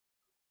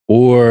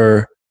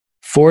or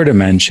 4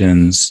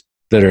 dimensions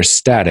that are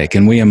static.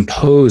 And we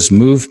impose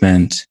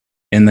movement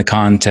in the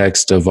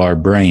context of our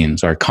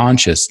brains, our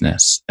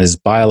consciousness as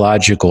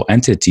biological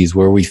entities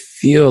where we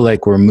feel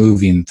like we're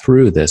moving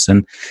through this.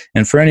 And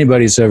for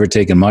anybody who's ever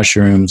taken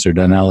mushrooms or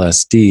done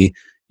LSD,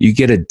 you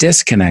get a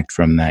disconnect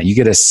from that. You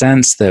get a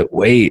sense that,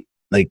 wait,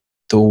 like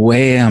the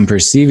way I'm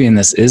perceiving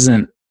this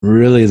isn't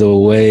really the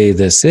way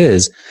this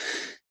is.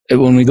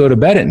 When we go to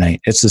bed at night,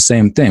 it's the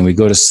same thing. We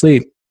go to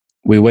sleep,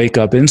 we wake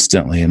up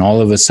instantly, and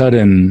all of a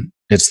sudden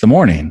it's the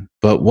morning.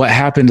 But what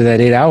happened to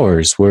that 8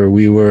 hours where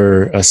we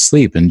were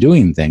asleep and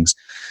doing things?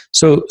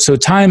 So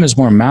time is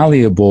more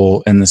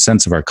malleable in the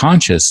sense of our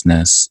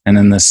consciousness and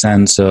in the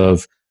sense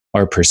of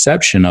our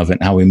perception of it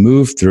and how we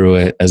move through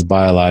it as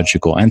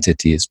biological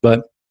entities.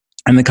 But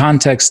in the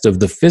context of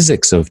the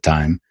physics of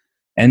time,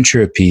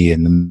 entropy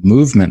and the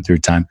movement through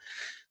time,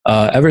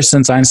 ever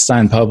since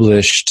Einstein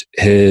published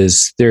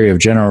his theory of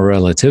general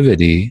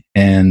relativity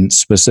and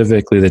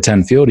specifically the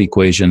 10 field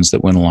equations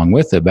that went along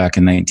with it back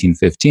in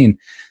 1915,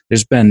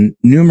 there's been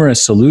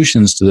numerous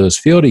solutions to those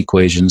field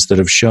equations that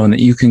have shown that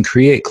you can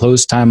create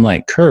closed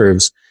time-like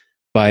curves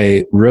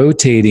by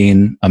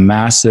rotating a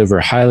massive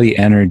or highly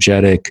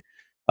energetic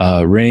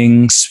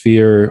ring,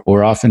 sphere,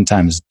 or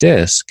oftentimes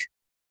disk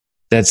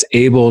that's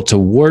able to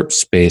warp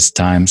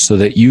space-time so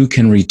that you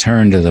can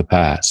return to the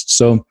past.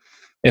 So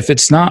if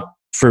it's not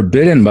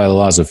forbidden by the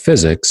laws of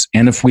physics,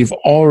 and if we've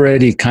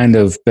already kind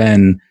of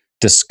been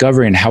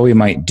discovering how we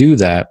might do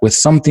that with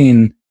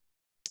something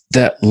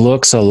that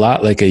looks a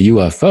lot like a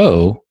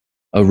UFO,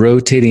 a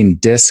rotating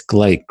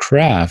disc-like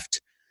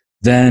craft,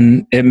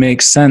 then it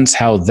makes sense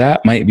how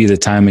that might be the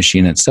time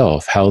machine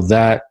itself, how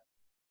that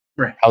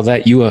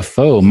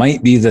UFO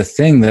might be the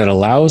thing that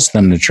allows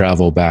them to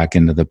travel back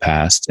into the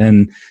past.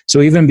 And so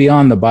even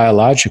beyond the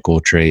biological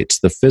traits,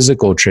 the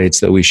physical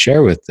traits that we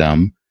share with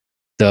them,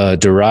 the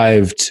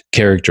derived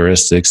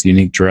characteristics,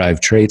 unique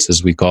derived traits,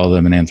 as we call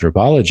them in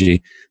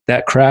anthropology,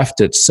 that craft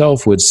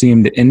itself would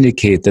seem to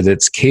indicate that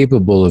it's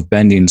capable of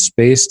bending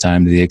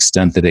space-time to the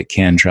extent that it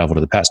can travel to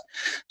the past.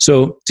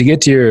 So to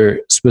get to your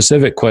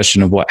specific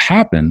question of what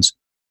happens,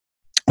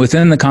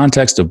 within the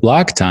context of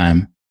block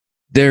time,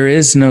 there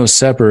is no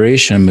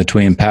separation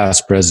between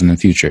past, present, and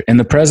future. In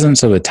the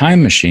presence of a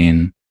time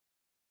machine,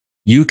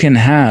 you can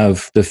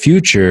have the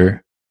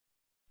future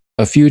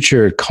a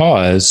future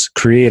cause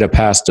create a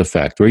past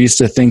effect? We're used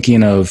to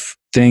thinking of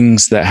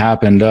things that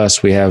happen to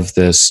us. We have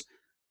this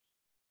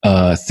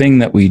thing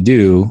that we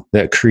do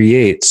that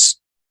creates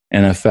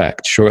an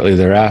effect shortly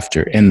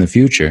thereafter in the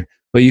future.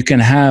 But you can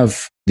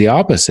have the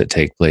opposite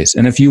take place.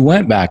 And if you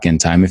went back in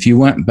time, if you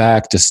went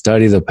back to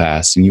study the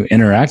past and you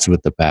interacted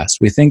with the past,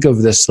 we think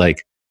of this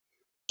like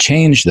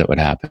change that would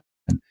happen.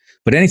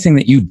 But anything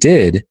that you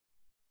did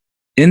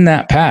in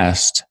that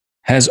past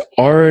has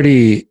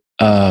already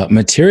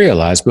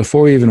materialized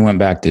before you even went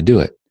back to do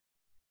it.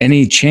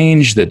 Any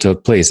change that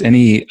took place,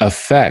 any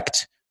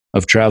effect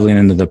of traveling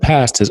into the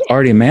past has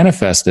already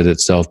manifested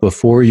itself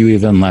before you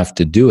even left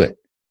to do it.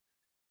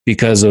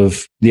 Because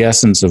of the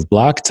essence of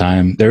block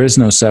time, there is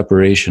no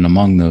separation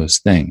among those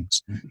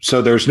things.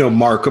 So there's no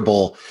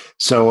markable.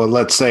 So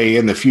let's say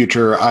in the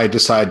future, I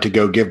decide to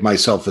go give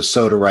myself a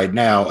soda right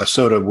now. A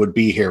soda would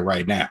be here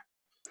right now.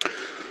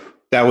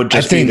 That would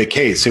just be the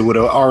case. It would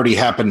have already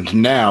happened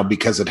now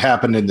because it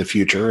happened in the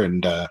future.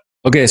 And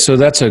okay, so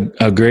that's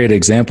a great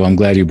example. I'm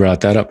glad you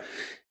brought that up.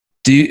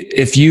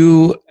 If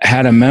you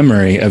had a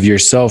memory of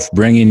yourself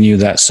bringing you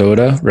that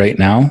soda right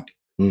now,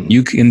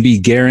 you can be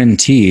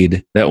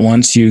guaranteed that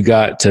once you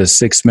got to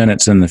 6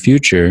 minutes in the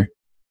future,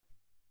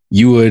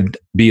 you would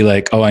be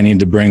like, oh, I need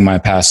to bring my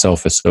past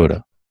self a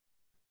soda.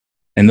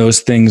 And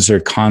those things are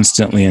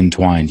constantly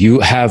entwined.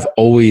 You have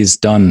always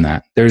done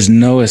that. There's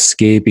no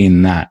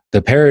escaping that.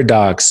 The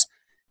paradox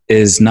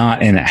is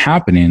not in it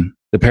happening.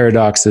 The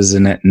paradox is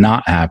in it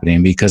not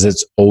happening because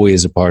it's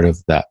always a part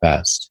of that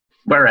past.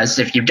 Whereas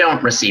if you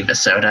don't receive a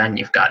soda and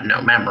you've got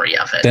no memory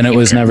of it, then it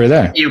was never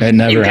there. It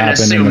never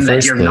happened in the first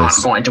place. You can assume that you're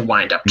not going to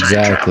wind up time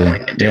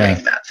traveling and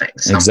doing that thing.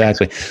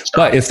 Exactly.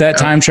 But if that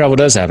time travel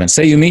does happen,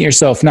 say you meet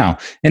yourself now,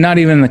 and not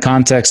even in the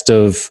context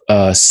of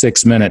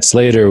 6 minutes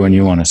later when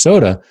you want a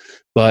soda,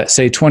 but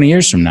say 20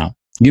 years from now,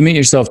 you meet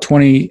yourself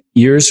 20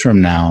 years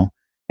from now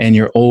and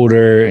you're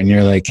older and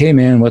you're like, hey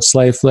man, what's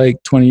life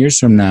like 20 years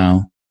from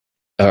now?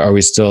 Are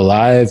we still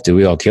alive? Did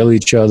we all kill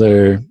each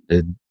other?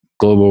 Did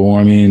global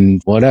warming,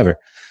 whatever.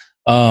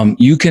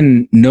 You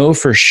can know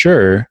for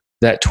sure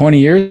that 20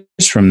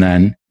 years from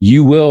then,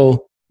 you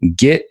will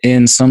get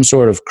in some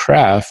sort of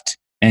craft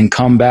and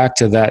come back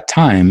to that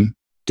time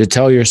to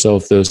tell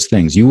yourself those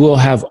things. You will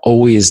have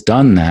always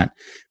done that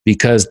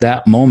because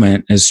that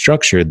moment is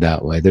structured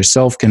that way. There's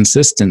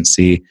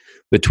self-consistency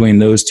between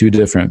those two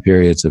different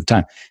periods of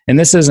time. And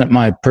this isn't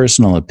my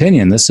personal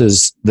opinion. This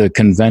is the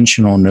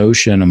conventional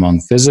notion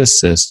among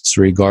physicists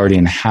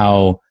regarding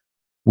how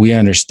we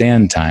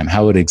understand time,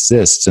 how it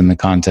exists in the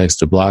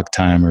context of block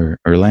time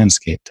or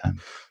landscape time.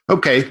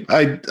 Okay.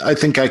 I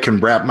think I can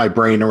wrap my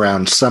brain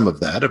around some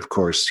of that. Of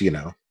course, you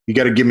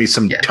got to give me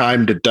some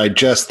time to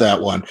digest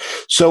that one.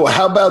 So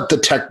how about the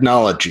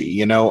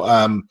technology?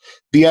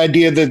 The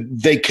idea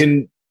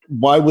that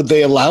why would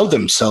they allow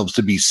themselves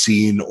to be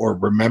seen or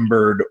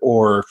remembered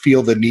or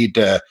feel the need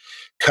to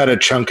cut a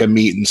chunk of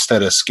meat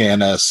instead of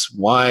scan us?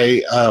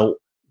 Why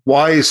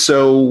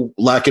so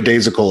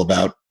lackadaisical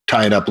about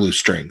tying up loose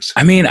strings?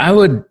 I mean, I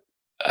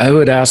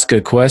would ask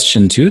a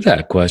question to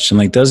that question.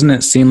 Like, doesn't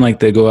it seem like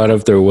they go out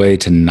of their way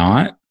to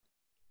not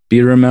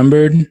be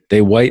remembered?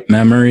 They wipe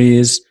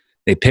memories.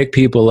 They pick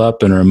people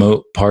up in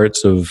remote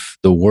parts of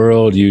the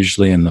world,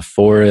 usually in the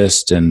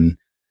forest and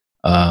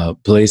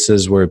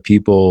places where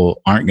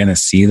people aren't going to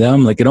see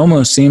them. Like, it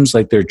almost seems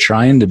like they're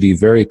trying to be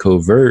very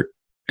covert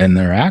in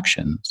their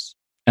actions.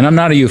 And I'm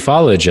not a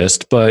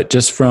ufologist, but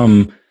just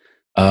from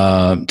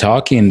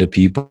talking to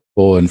people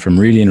and from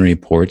reading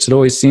reports, it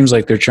always seems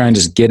like they're trying to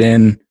just get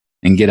in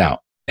and get out.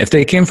 If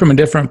they came from a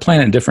different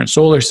planet, different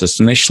solar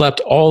system, they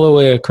schlepped all the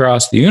way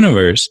across the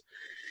universe,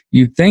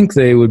 you'd think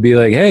they would be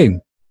like, hey,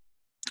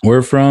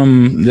 we're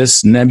from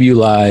this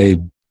nebulae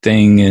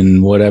thing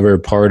in whatever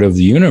part of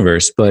the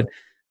universe, but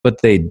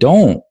they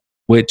don't,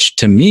 which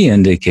to me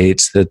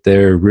indicates that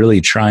they're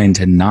really trying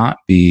to not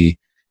be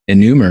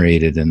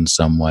enumerated in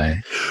some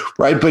way.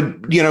 Right.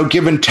 But,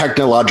 given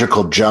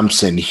technological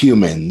jumps in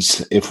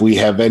humans, if we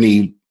have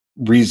any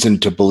reason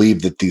to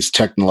believe that these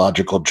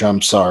technological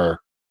jumps are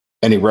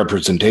any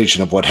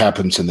representation of what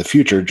happens in the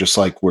future, just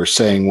like we're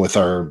saying with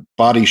our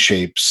body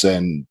shapes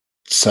and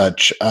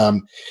such,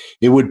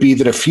 it would be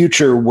that a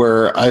future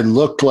where I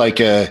looked like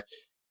a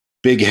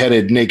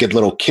big-headed, naked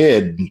little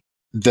kid,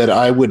 that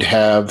I would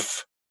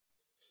have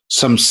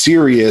some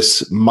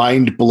serious,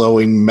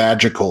 mind-blowing,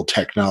 magical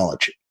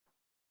technology.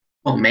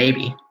 Well,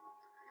 maybe.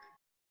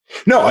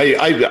 No,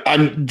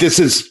 I'm. This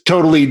is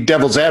totally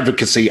devil's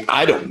advocacy.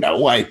 I don't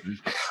know.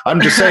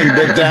 I'm just saying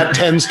that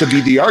tends to be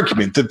the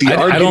argument.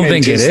 I don't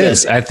think it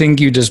is. I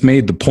think you just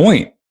made the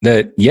point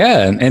that,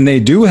 and they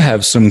do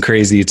have some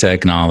crazy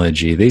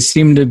technology. They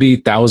seem to be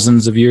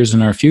thousands of years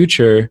in our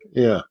future.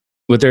 Yeah,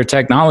 with their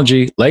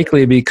technology,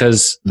 likely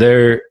because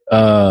they're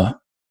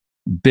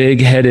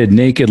big-headed,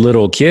 naked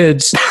little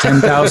kids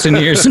 10,000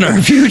 years in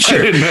our future.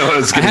 I didn't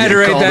know I had to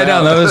write that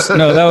down.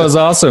 That was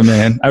awesome,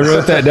 man. I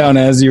wrote that down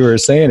as you were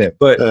saying it.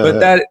 But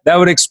that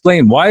would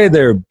explain why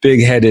they're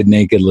big-headed,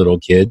 naked little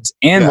kids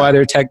and why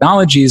their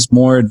technology is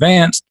more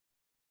advanced,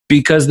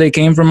 because they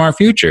came from our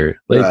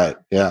future. Right.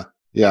 Yeah.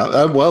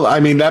 Yeah. Well, I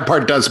mean, that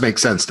part does make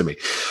sense to me.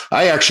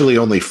 I actually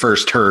only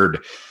first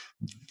heard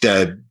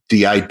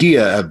the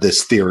idea of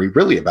this theory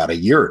really about a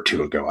year or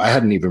two ago. I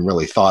hadn't even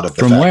really thought of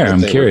the From fact where? that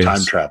I'm they curious. were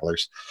time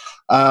travelers.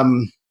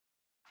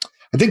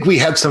 I think we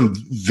had some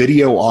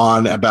video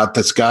on about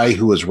this guy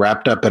who was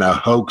wrapped up in a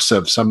hoax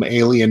of some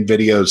alien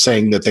video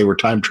saying that they were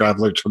time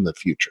travelers from the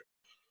future.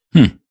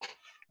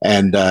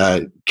 And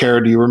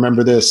Kara, do you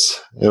remember this?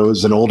 It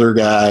was an older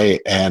guy,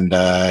 and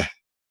I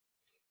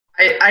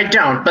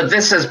don't, but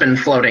this has been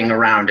floating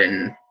around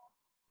in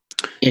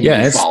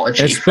Yeah,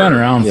 ufology. it's been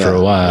around for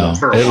a while.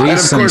 For a At while.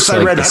 least and of course,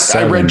 since, like, the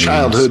I read 70s.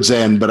 Childhood's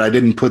End, but I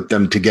didn't put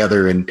them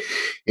together in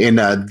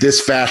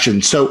this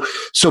fashion. So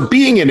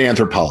being an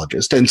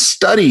anthropologist and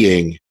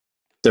studying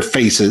their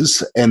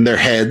faces and their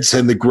heads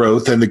and the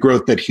growth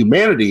that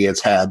humanity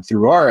has had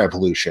through our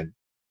evolution,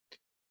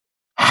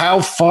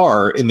 how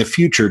far in the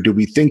future do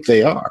we think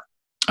they are?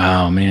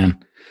 Oh,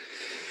 man.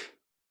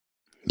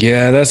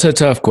 Yeah, that's a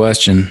tough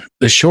question.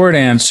 The short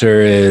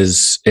answer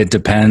is it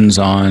depends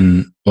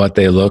on what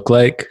they look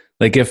like.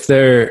 Like if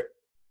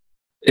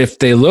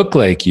they look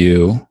like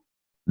you,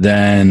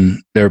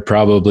 then they're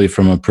probably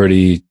from a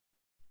pretty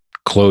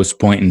close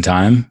point in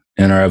time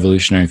in our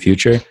evolutionary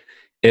future.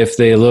 If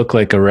they look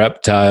like a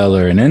reptile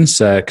or an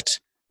insect,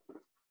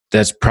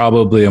 that's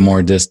probably a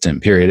more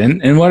distant period.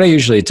 And what I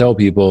usually tell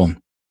people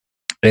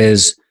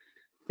is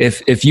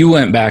if you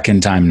went back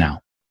in time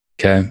now,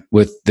 okay,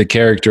 with the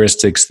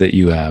characteristics that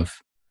you have,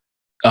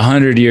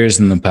 100 years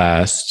in the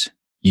past,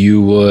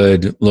 you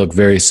would look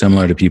very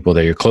similar to people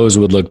there. Your clothes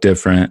would look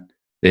different.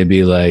 They'd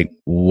be like,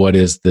 what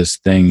is this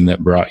thing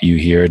that brought you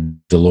here,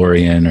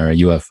 DeLorean or a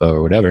UFO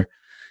or whatever?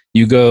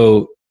 You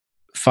go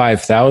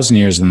 5,000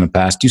 years in the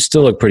past, you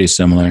still look pretty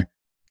similar.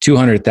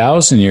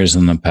 200,000 years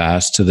in the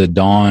past, to the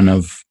dawn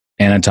of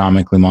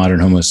anatomically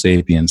modern Homo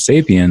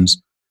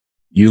sapiens,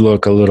 you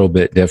look a little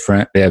bit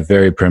different. They have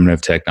very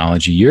primitive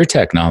technology. Your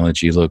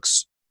technology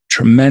looks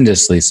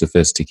tremendously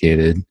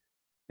sophisticated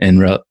in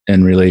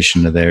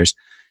relation to theirs.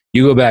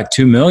 You go back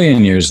 2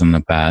 million years in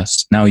the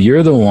past. Now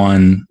you're the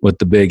one with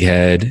the big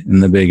head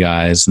and the big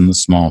eyes and the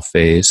small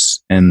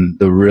face and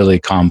the really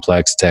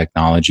complex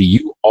technology.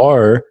 You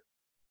are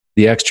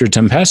the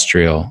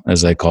extra-temp-estrial,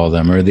 as I call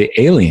them, or the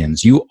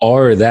aliens. You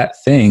are that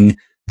thing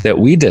that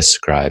we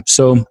describe.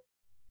 So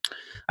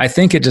I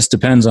think it just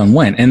depends on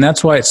when. And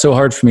that's why it's so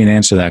hard for me to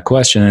answer that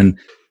question. And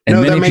No,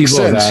 many that makes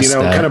people have sense. asked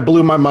It that. kind of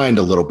blew my mind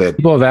a little bit.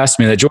 People have asked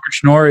me that.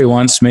 George Norrie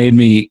once made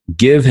me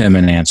give him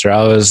an answer.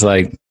 I was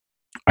like,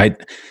 I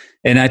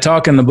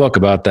talk in the book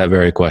about that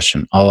very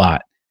question a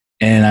lot.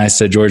 And I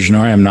said, George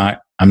Norrie, I'm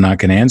not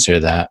going to answer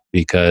that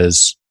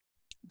because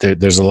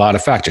there's a lot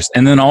of factors.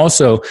 And then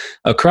also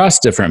across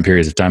different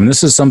periods of time, and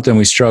this is something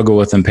we struggle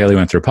with in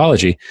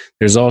paleoanthropology,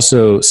 there's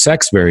also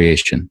sex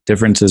variation,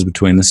 differences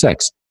between the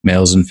sex.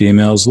 Males and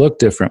females look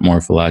different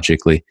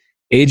morphologically.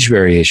 Age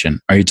variation.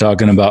 Are you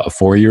talking about a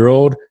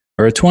 4-year-old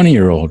or a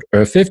 20-year-old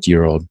or a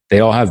 50-year-old? They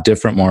all have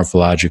different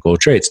morphological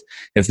traits.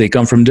 If they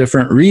come from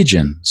different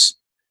regions,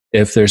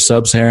 if they're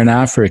sub-Saharan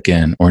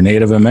African or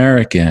Native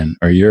American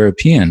or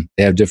European,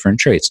 they have different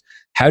traits.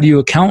 How do you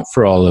account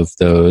for all of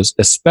those,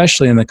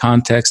 especially in the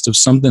context of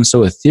something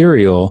so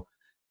ethereal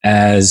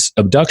as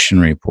abduction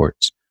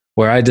reports,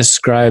 where I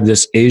describe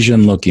this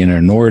Asian-looking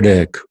or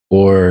Nordic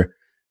or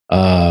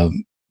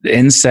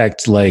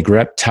insect-like,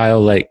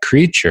 reptile-like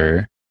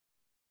creature?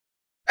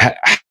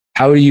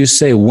 How do you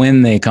say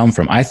when they come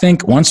from? I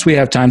think once we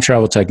have time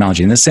travel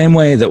technology, in the same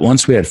way that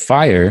once we had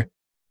fire,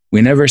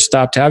 we never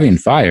stopped having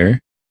fire.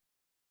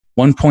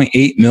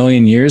 1.8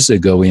 million years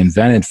ago, we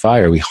invented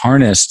fire. We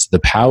harnessed the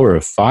power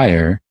of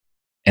fire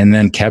and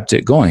then kept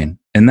it going.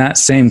 In that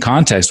same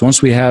context,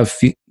 once we have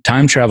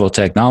time travel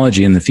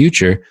technology in the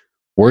future,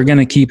 we're going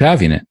to keep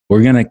having it.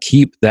 We're going to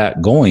keep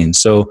that going.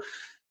 So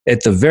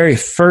at the very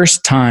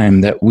first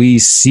time that we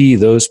see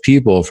those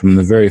people from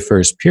the very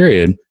first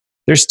period,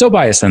 there's still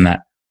bias in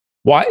that.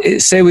 Why?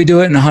 Say we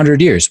do it in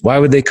 100 years. Why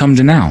would they come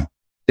to now?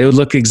 They would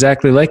look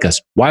exactly like us.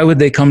 Why would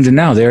they come to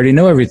now? They already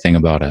know everything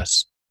about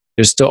us.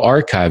 There's still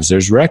archives,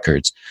 there's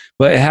records,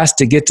 but it has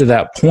to get to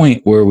that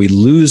point where we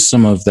lose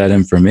some of that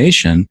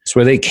information. It's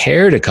where they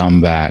care to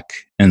come back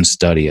and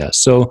study us.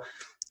 So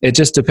it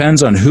just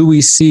depends on who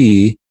we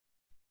see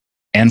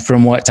and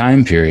from what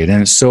time period.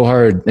 And it's so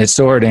hard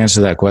to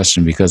answer that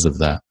question because of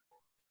that.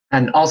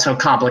 And also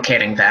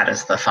complicating that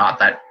is the thought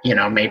that,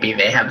 maybe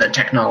they have the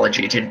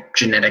technology to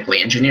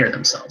genetically engineer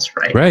themselves,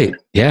 right? Right.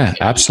 Yeah,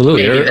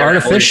 absolutely. Maybe Or their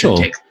artificial.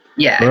 evolution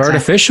takes- Or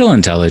artificial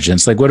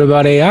intelligence. Like, what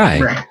about AI?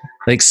 Right.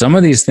 Like, some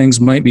of these things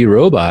might be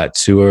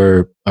robots who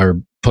are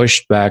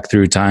pushed back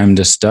through time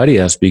to study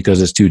us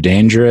because it's too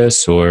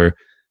dangerous, or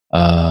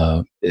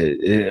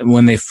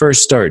when they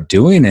first start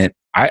doing it,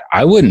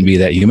 I wouldn't be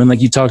that human.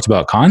 Like you talked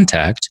about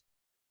contact.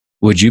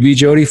 Would you be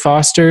Jodie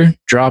Foster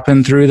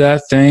dropping through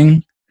that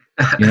thing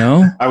You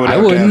know, I would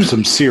have to have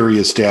some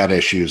serious dad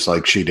issues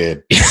like she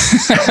did.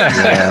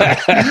 Yeah.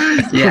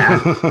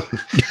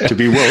 To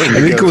be willing to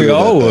I think go we through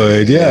all that thing.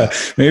 would. Yeah.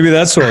 Maybe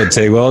that's what it'd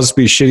take. We'll all just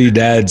be shitty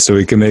dads so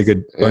we can make a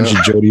bunch of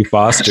Jodie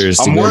Fosters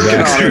to I'm go working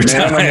back on through it,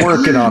 man. time. I'm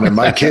working on it.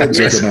 My kids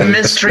are going to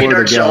Mistreat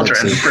our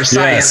children for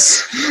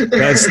science. Yes.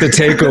 That's the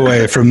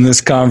takeaway from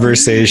this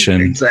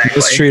conversation. Exactly.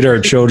 Mistreat our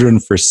children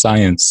for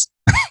science.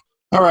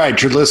 All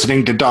right, you're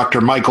listening to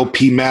Dr. Michael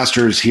P.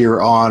 Masters here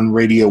on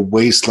Radio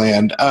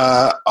Wasteland.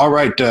 All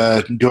right,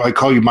 do I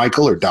call you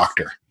Michael or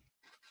Doctor?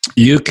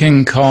 You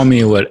can call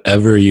me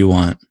whatever you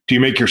want. Do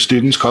you make your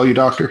students call you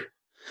Doctor?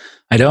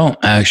 I don't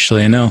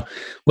actually know.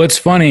 What's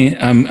funny,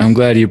 I'm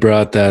glad you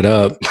brought that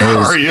up.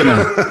 Are you? In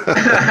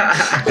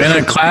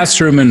a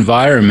classroom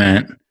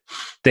environment,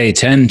 they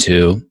tend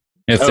to.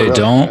 If they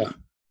don't,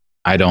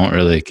 I don't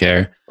really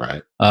care.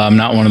 Right. I'm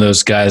not one of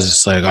those guys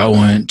that's like, I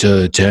went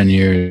to 10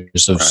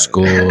 years of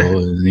school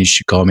and you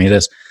should call me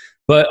this.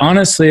 But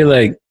honestly,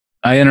 like,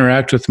 I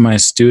interact with my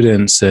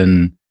students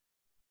in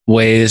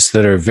ways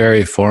that are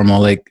very formal.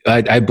 Like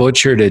I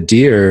butchered a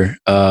deer,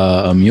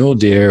 a mule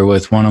deer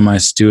with one of my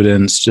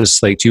students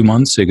just like 2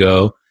 months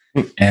ago.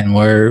 And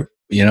we're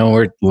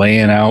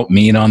laying out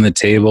meat on the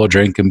table,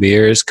 drinking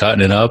beers,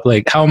 cutting it up.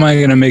 Like, how am I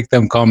going to make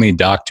them call me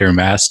Dr.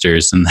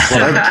 Masters in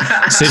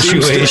that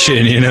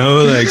situation?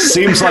 Like,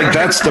 seems like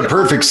that's the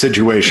perfect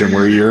situation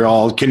where you're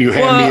all, can you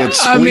hand me a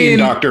spleen,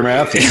 Dr.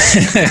 Matthews?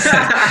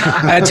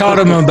 I taught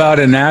them about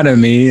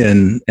anatomy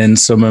and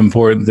some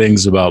important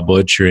things about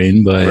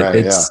butchering, but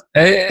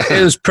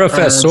it was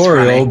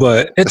professorial,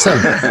 but it's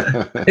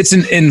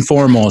an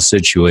informal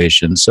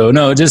situation. So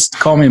no, just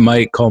call me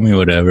Mike, call me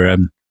whatever.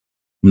 I'm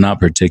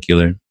not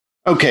particular.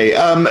 Okay.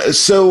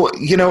 So,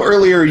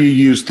 earlier you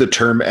used the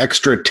term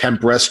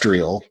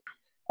extra-temp-estrial.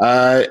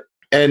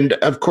 And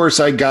of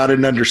course, I got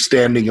an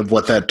understanding of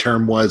what that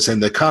term was in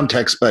the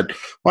context, but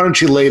why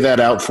don't you lay that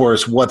out for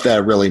us, what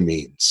that really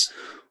means?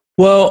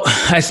 Well,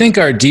 I think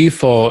our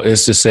default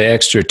is to say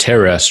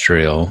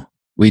extraterrestrial.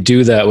 We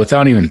do that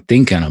without even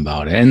thinking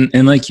about it.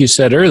 And like you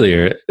said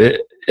earlier,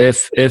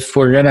 if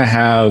we're going to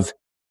have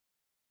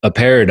a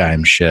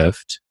paradigm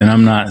shift, and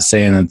I'm not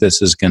saying that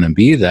this is going to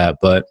be that,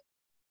 but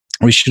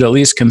we should at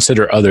least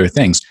consider other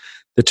things.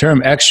 The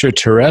term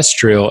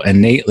extraterrestrial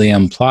innately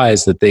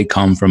implies that they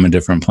come from a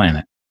different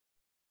planet.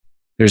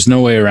 There's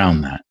no way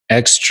around that.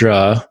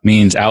 Extra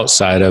means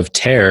outside of,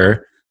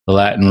 terre, the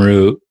Latin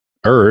root,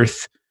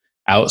 earth,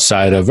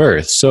 outside of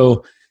earth.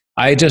 So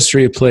I just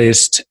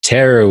replaced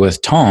terre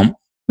with temp,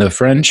 the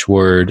French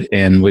word,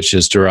 and which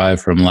is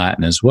derived from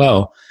Latin as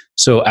well.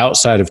 So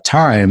outside of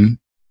time,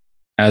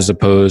 as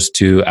opposed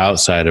to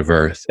outside of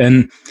Earth.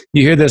 And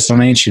you hear this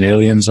on Ancient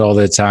Aliens all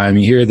the time.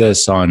 You hear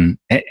this on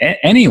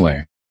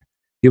anywhere.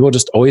 People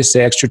just always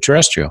say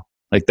extraterrestrial.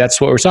 Like, that's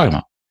what we're talking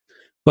about.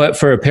 But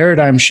for a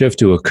paradigm shift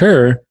to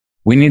occur,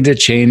 we need to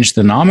change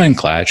the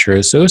nomenclature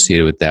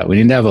associated with that. We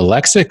need to have a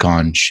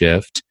lexicon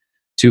shift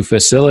to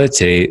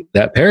facilitate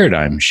that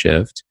paradigm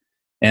shift.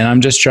 And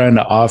I'm just trying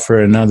to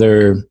offer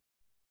another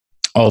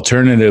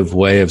alternative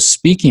way of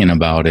speaking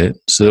about it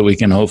so that we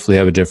can hopefully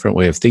have a different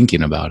way of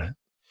thinking about it.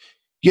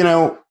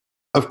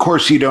 Of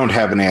course, you don't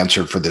have an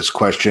answer for this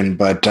question,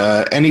 but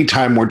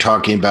anytime we're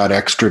talking about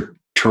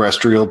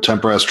extraterrestrial,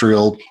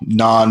 temperestrial,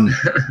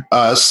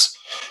 non-us,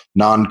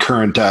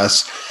 non-current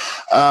us,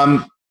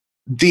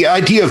 the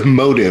idea of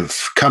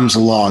motive comes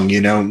along.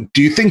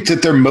 Do you think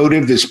that their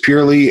motive is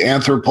purely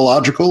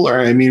anthropological?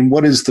 Or,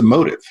 what is the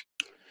motive?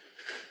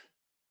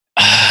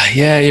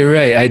 Yeah, you're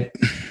right.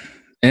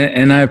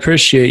 And I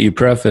appreciate you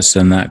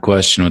prefacing that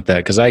question with that,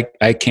 because I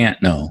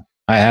can't know.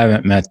 I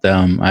haven't met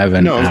them. I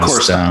haven't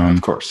asked them.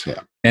 Of course, yeah.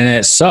 And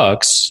it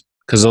sucks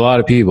because a lot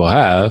of people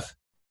have,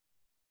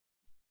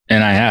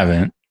 and I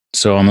haven't.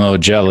 So I'm a little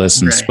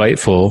jealous and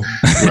spiteful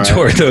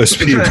toward those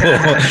people.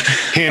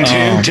 Hint,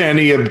 hint,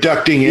 any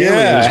abducting aliens.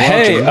 Yeah,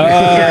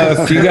 hey,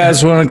 if you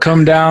guys want to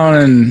come down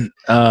and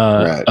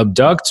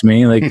abduct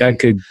me, like I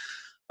could.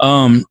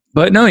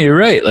 But no, you're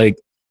right. Like,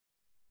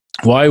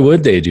 why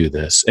would they do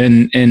this?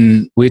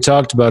 And we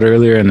talked about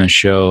earlier in the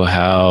show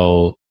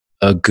how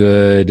a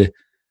good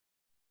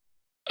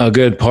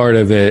part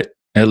of it,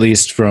 at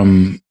least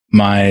from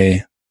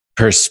my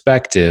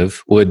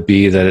perspective, would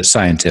be that it's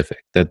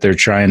scientific, that they're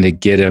trying to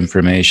get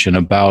information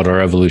about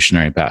our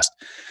evolutionary past.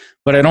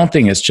 But I don't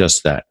think it's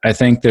just that. I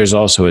think there's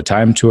also a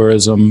time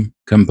tourism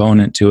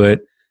component to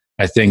it.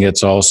 I think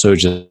it's also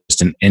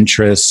just an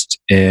interest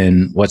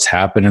in what's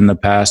happened in the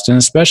past, and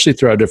especially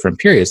throughout different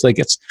periods. Like,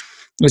 it's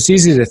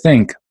easy to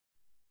think,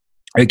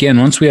 again,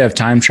 once we have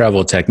time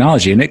travel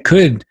technology, and it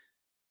could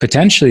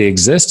potentially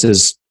exist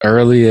as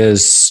early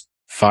as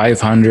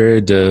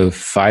 500 to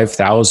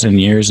 5,000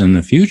 years in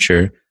the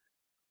future,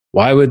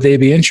 why would they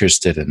be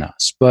interested in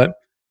us? But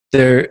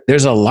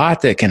there's a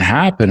lot that can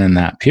happen in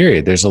that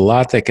period. There's a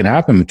lot that can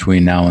happen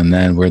between now and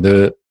then where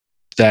the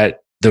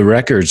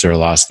records are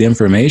lost, the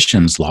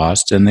information's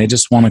lost, and they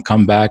just want to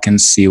come back and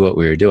see what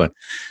we were doing.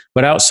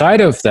 But outside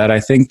of that, I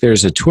think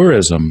there's a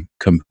tourism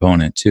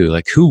component too.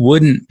 Like, who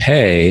wouldn't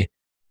pay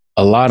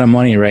a lot of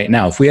money right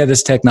now. If we had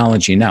this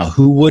technology now,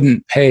 who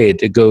wouldn't pay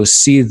to go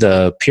see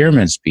the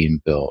pyramids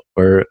being built,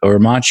 or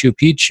Machu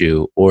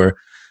Picchu, or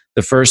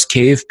the first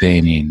cave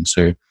paintings,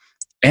 or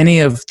any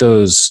of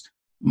those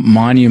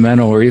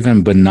monumental or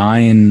even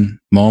benign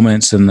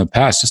moments in the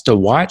past, just to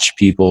watch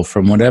people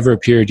from whatever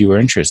period you were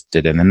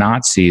interested in, the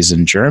Nazis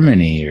in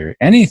Germany or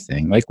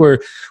anything. Like we're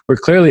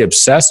clearly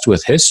obsessed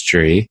with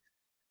history,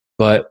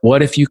 but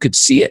what if you could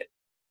see it?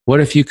 What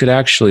if you could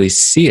actually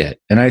see it?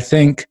 And I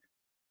think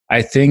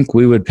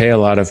we would pay a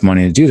lot of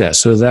money to do that,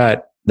 so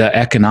that the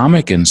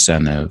economic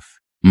incentive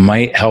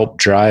might help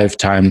drive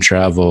time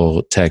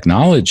travel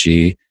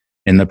technology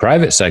in the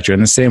private sector in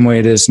the same way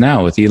it is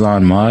now with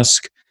Elon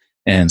Musk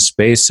and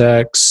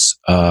SpaceX,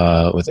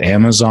 with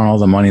Amazon, all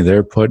the money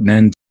they're putting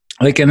in.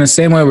 Like in the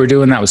same way we're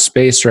doing that with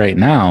space right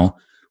now,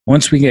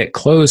 once we get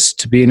close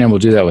to being able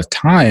to do that with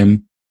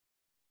time,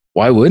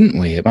 why wouldn't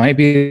we? It might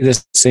be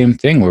the same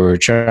thing where we're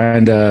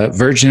trying to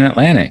Virgin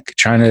Atlantic,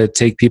 trying to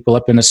take people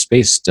up into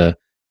space to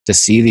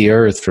see the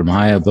Earth from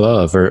high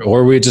above,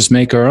 or we just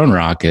make our own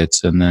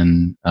rockets and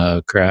then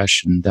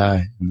crash and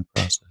die in the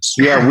process.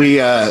 Yeah, we,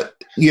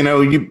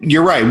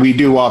 you're right. We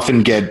do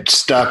often get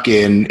stuck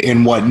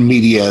in what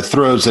media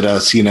throws at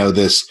us.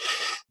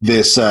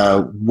 This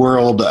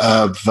world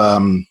of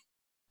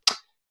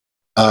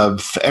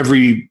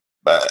every,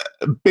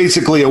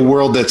 basically a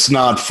world that's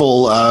not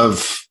full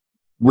of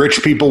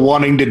rich people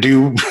wanting to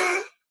do,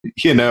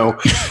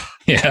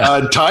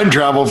 time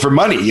travel for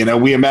money.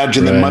 We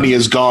imagine that money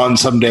is gone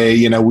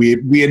someday.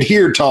 We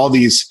adhere to all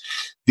these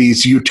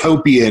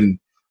utopian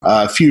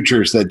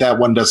futures that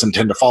one doesn't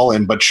tend to fall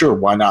in. But sure,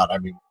 why not? I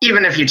mean,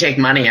 even if you take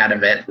money out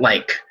of it,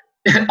 like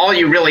all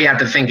you really have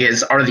to think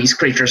is, are these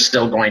creatures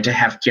still going to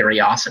have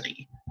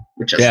curiosity?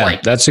 Which is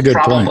that's a good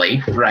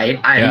probably point. Right.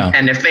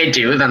 And if they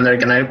do, then they're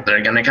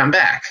gonna come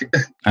back.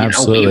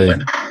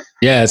 Absolutely.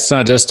 Yeah, it's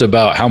not just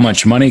about how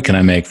much money can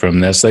I make from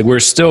this. Like, we're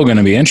still going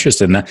to be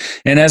interested in that.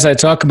 And as I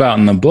talk about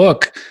in the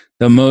book,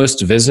 the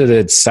most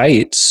visited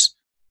sites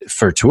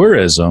for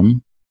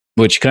tourism,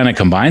 which kind of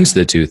combines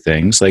the two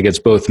things, like it's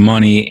both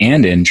money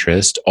and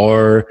interest,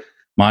 are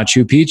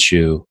Machu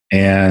Picchu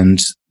and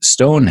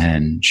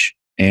Stonehenge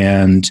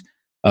and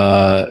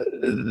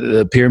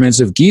the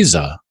pyramids of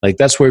Giza. Like,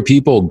 that's where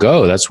people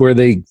go. That's where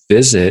they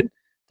visit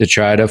to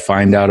try to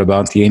find out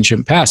about the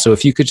ancient past. So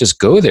if you could just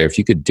go there, if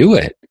you could do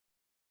it,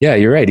 yeah,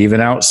 you're right.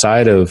 Even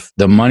outside of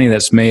the money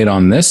that's made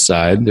on this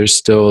side, there's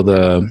still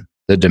the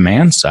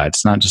demand side.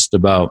 It's not just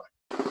about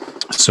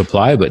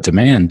supply, but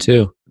demand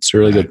too. It's a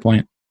really good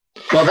point.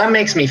 Well, that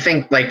makes me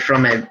think, like,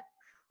 from a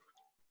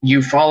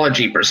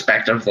ufology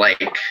perspective,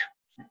 like,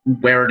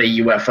 where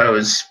do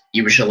UFOs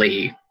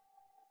usually,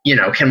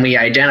 can we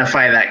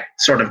identify that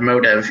sort of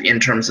motive in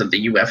terms of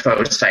the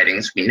UFO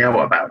sightings we know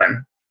about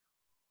them?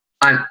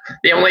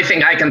 The only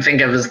thing I can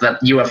think of is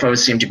that UFOs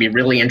seem to be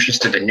really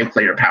interested in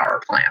nuclear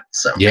power plants.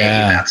 So maybe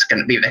that's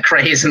going to be the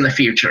craze in the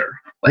future.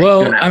 Like,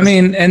 well, I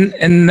mean,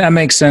 and that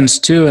makes sense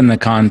too in the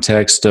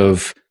context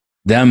of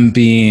them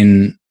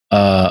being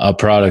a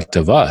product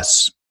of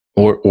us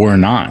or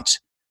not.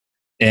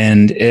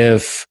 And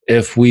if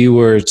we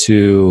were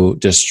to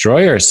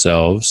destroy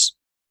ourselves,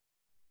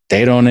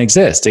 they don't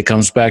exist. It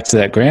comes back to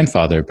that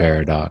grandfather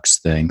paradox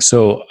thing.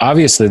 So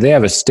obviously they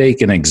have a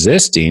stake in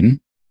existing.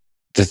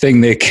 The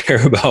thing they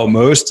care about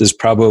most is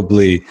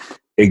probably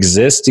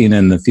existing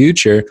in the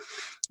future.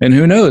 And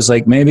who knows,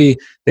 like maybe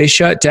they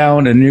shut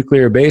down a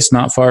nuclear base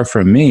not far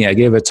from me. I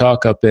gave a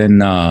talk up in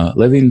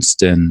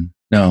Livingston.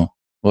 No,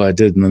 well, I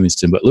did in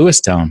Livingston, but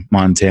Lewistown,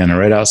 Montana,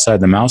 right outside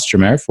the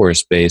Malmstrom Air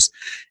Force Base.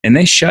 And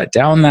they shut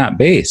down that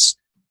base.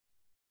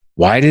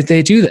 Why did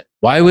they do that?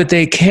 Why would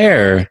they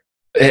care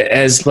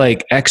as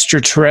like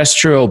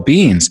extraterrestrial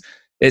beings?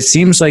 It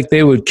seems like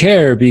they would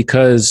care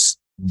because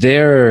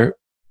they're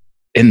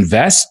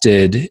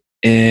invested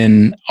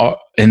in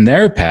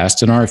their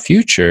past and our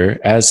future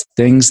as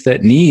things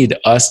that need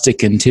us to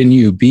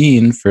continue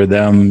being for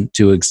them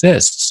to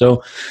exist.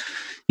 So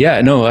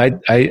yeah, no, I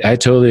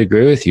totally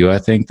agree with you. I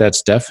think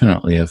that's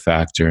definitely a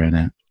factor in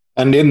it.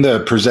 And in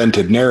the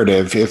presented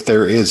narrative, if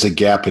there is a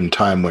gap in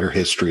time where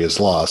history is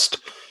lost,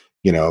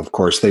 of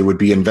course they would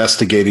be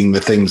investigating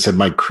the things that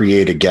might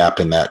create a gap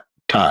in that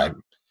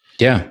time.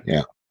 Yeah,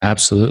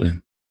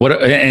 absolutely.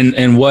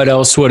 And what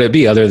else would it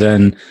be other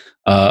than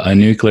a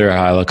nuclear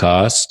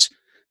holocaust,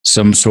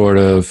 some sort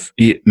of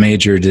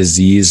major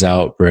disease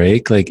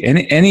outbreak? Like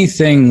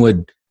anything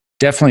would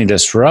definitely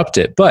disrupt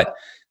it. But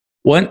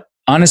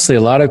honestly,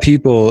 a lot of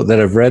people that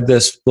have read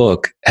this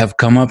book have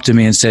come up to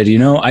me and said,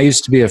 I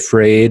used to be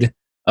afraid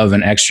of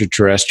an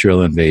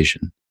extraterrestrial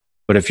invasion.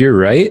 But if you're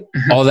right,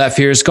 all that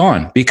fear is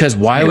gone, because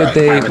why would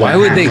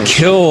they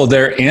kill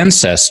their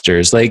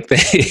ancestors? Like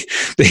they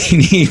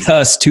need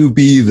us to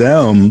be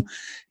them.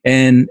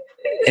 And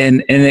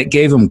it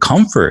gave them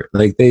comfort.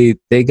 Like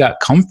they got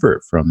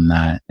comfort from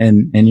that.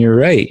 And you're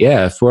right.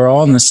 Yeah. If we're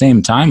all in the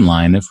same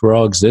timeline, if we're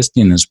all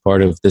existing as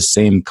part of the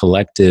same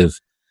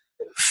collective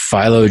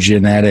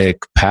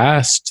phylogenetic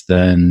past,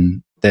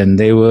 then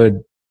they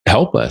would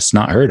help us,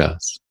 not hurt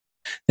us.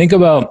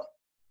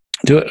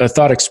 Do a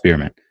thought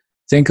experiment.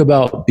 think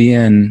about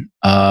being,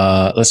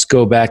 let's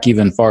go back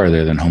even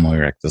farther than Homo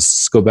erectus.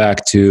 Let's go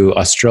back to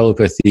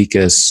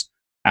Australopithecus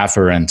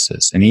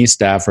afarensis in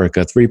East Africa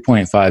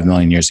 3.5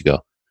 million years ago.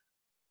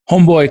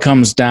 Homeboy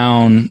comes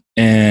down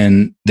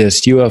in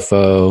this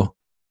UFO,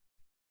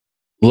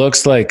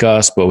 looks like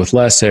us, but with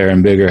less hair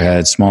and bigger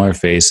head, smaller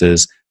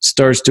faces,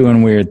 starts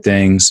doing weird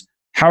things.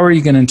 How are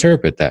you going to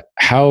interpret that?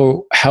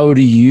 How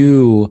do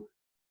you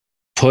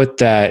put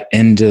that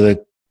into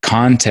the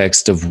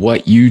context of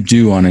what you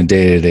do on a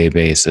day-to-day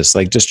basis?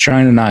 Like just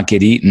trying to not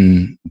get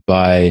eaten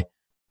by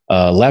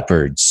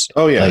leopards.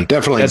 Oh yeah, like,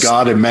 definitely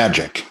God and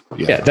magic.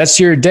 Yeah, that's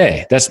your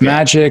day. That's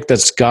magic.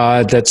 That's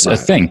God. That's a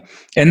thing.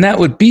 And that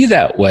would be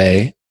that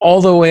way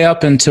all the way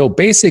up until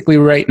basically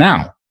right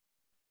now.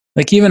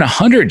 Like even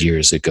 100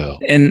 years ago.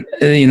 And,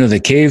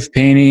 the cave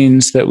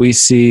paintings that we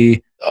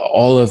see,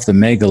 all of the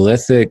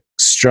megalithic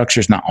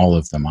structures, not all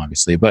of them,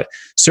 obviously, but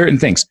certain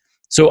things.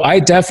 So I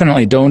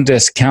definitely don't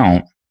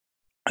discount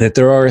that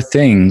there are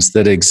things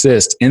that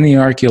exist in the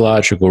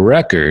archaeological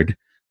record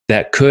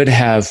that could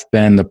have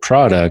been the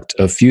product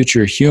of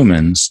future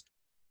humans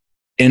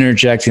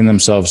interjecting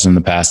themselves in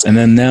the past, and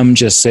then them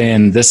just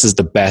saying, this is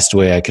the best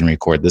way I can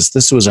record this.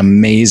 This was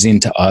amazing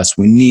to us.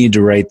 We need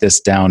to write this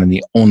down in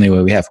the only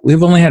way we have.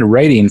 We've only had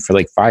writing for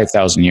like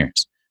 5,000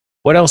 years.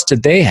 What else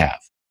did they have?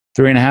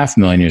 3.5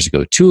 million years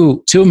ago,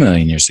 2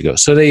 million years ago.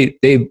 So they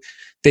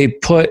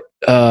put,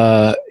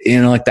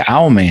 like the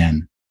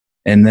Owlman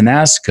and the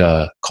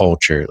Nazca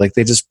culture, like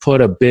they just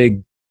put a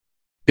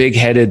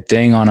big-headed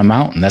thing on a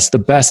mountain. That's the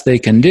best they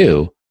can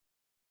do.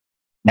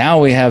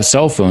 Now we have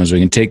cell phones. We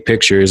can take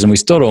pictures, and we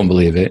still don't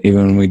believe it,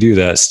 even when we do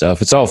that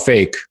stuff. It's all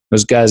fake.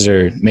 Those guys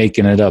are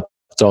making it up.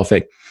 It's all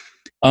fake.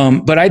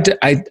 But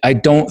I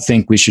don't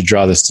think we should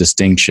draw this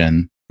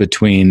distinction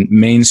between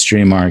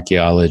mainstream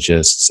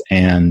archaeologists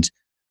and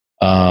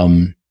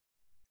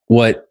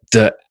what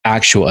the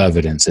actual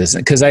evidence is,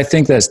 because I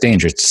think that's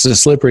dangerous. It's a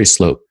slippery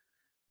slope.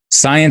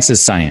 Science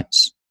is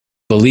science.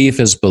 Belief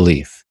is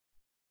belief.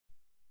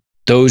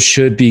 Those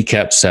should be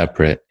kept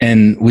separate.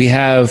 And we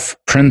have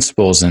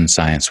principles in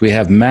science. We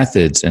have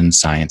methods in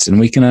science, and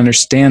we can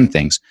understand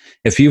things.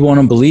 If you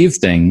want to believe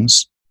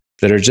things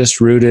that are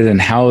just rooted in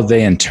how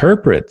they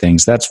interpret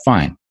things, that's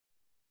fine.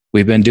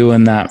 We've been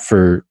doing that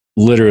for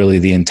literally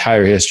the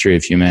entire history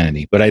of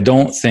humanity. But I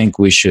don't think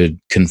we should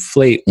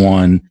conflate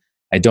one.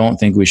 I don't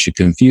think we should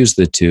confuse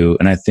the two.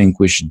 And I think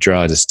we should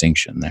draw a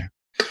distinction there.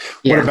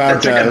 Yeah, what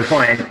about, that's a good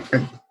point.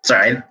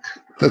 Sorry.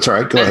 That's all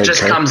right. Go ahead. It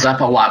just comes up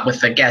a lot with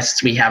the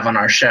guests we have on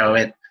our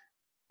show.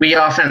 We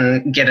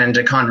often get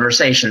into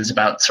conversations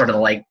about sort of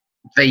like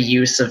the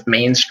use of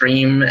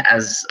mainstream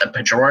as a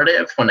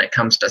pejorative when it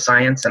comes to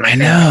science. And I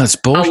know it's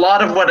bullshit.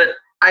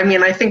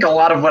 I think a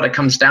lot of what it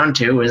comes down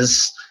to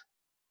is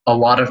a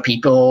lot of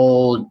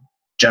people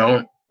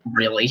don't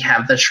really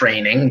have the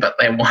training, but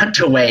they want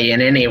to weigh in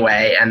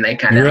anyway, and they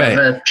kind of have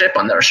a chip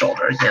on their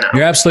shoulder.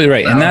 You're absolutely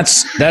right. So. And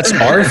that's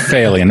our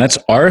failing. That's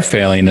our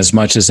failing as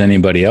much as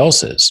anybody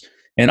else's.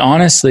 And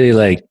honestly,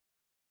 like,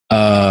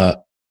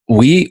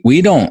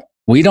 we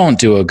don't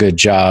do a good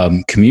job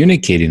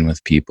communicating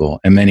with people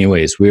in many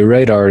ways. We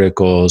write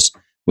articles,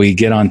 we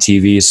get on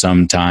TV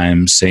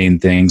sometimes saying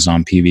things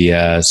on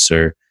PBS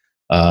or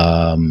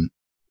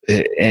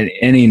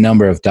any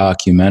number of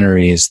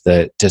documentaries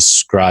that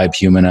describe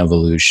human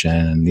evolution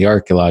and the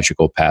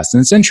archaeological past. And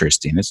it's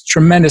interesting. It's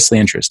tremendously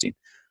interesting.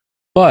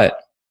 But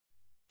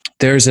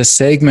there's a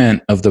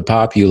segment of the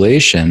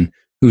population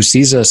who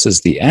sees us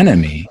as the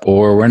enemy,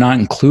 or we're not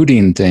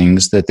including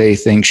things that they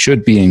think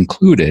should be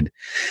included.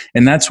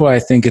 And that's why I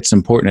think it's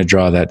important to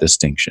draw that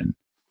distinction.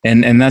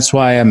 And that's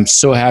why I'm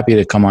so happy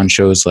to come on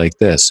shows like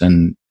this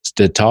and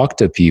to talk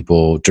to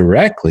people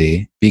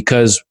directly,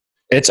 because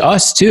it's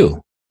us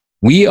too.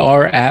 We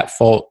are at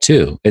fault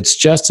too. It's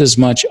just as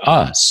much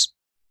us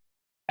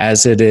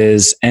as it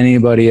is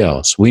anybody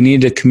else. We need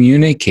to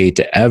communicate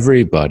to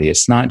everybody.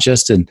 It's not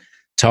just in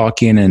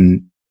talking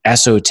in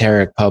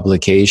esoteric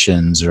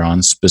publications or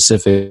on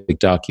specific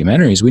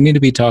documentaries. We need to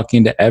be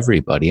talking to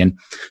everybody. And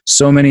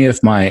so many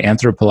of my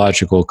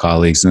anthropological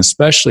colleagues, and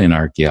especially in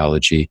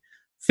archaeology,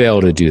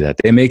 fail to do that.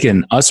 They make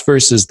an us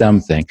versus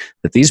them thing,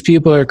 that these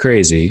people are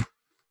crazy.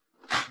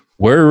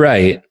 We're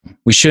right.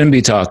 We shouldn't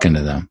be talking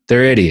to them.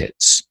 They're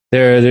idiots.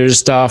 They're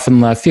just off in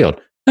left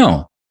field.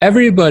 No,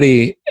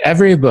 everybody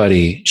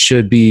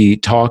should be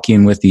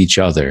talking with each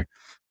other,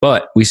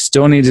 but we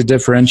still need to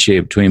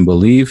differentiate between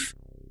belief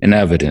and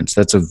evidence.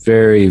 That's a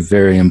very,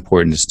 very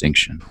important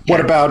distinction.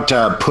 What about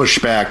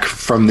pushback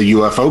from the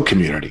UFO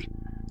community?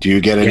 Do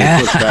you get any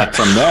pushback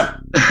from them?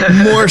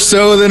 More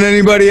so than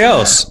anybody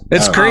else.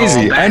 It's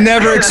crazy. I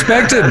never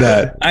expected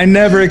that. I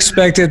never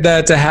expected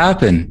that to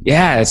happen.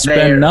 Yeah, it's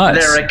been nuts.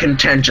 They're a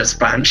contentious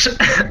bunch.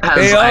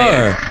 They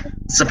are.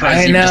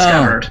 Suppose you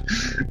discovered.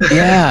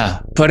 Yeah,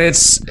 but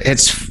it's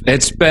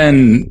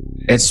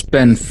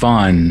been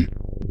fun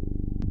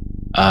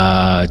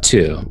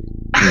too.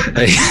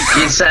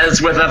 He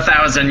says with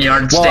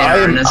 1,000-yard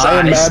stare in his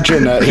eyes.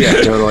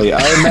 Totally.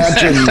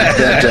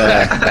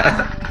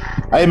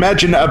 I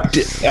imagine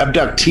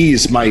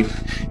abductees might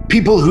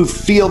people who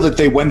feel that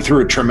they went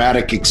through a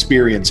traumatic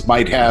experience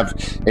might have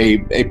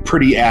a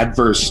pretty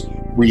adverse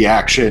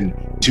reaction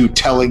to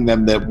telling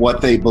them that what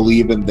they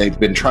believe and they've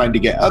been trying to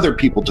get other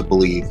people to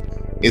believe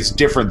is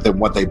different than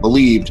what they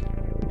believed.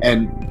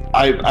 And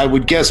I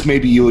would guess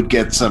maybe you would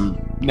get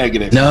some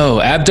negative. No,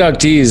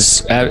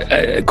 abductees,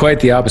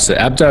 quite the opposite.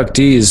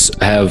 Abductees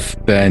have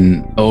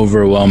been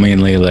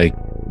overwhelmingly like,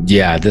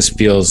 yeah, this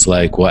feels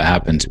like what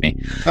happened to me.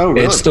 Oh,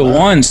 really? It's the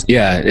ones,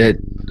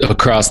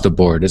 across the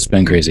board. It's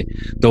been crazy.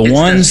 It's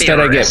ones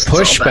that I get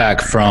pushback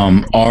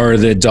from are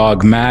the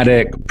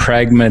dogmatic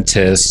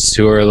pragmatists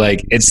who are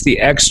like, it's the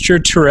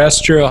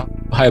extraterrestrial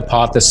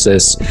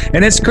hypothesis.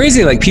 And it's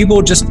crazy. Like,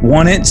 people just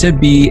want it to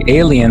be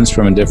aliens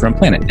from a different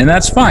planet. And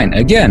that's fine.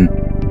 Again,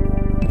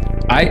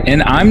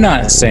 I'm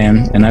not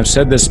saying, and I've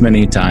said this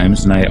many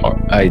times, and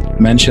I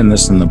mentioned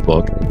this in the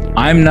book,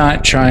 I'm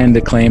not trying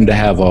to claim to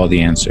have all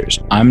the answers.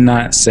 I'm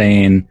not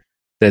saying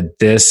that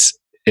this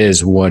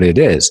is what it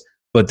is,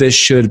 but this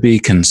should be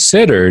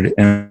considered,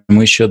 and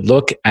we should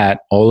look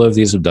at all of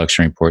these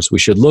abduction reports. We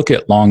should look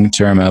at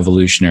long-term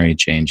evolutionary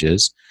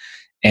changes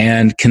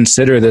and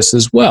consider this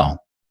as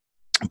well.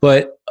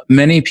 But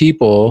many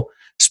people,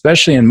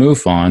 especially in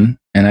MUFON,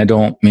 and I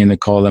don't mean to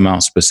call them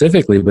out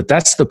specifically, but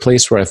that's the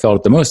place where I felt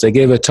it the most. They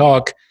gave a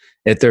talk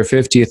at their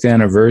 50th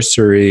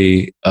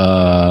anniversary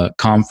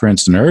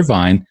conference in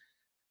Irvine.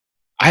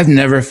 I've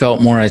never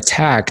felt more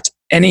attacked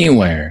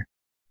anywhere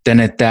than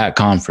at that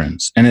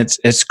conference. And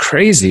it's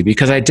crazy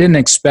because I didn't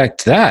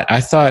expect that. I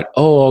thought,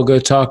 I'll go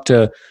talk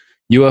to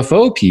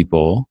UFO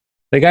people.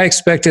 Like, I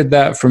expected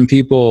that from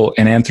people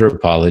in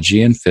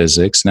anthropology and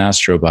physics and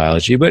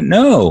astrobiology, but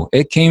no,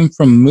 it came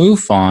from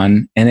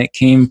MUFON, and it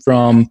came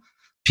from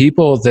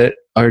people that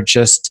are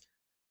just,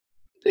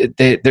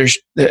 they're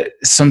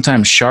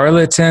sometimes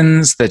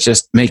charlatans that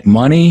just make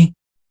money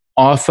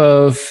off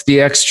of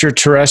the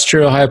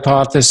extraterrestrial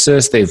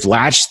hypothesis. They've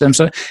latched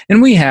themselves,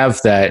 and we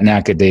have that in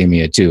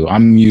academia too.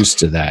 I'm used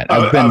to that.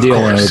 I've been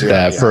dealing with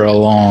that for a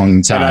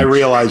long time. And I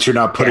realize you're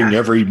not putting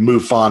every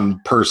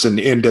MUFON person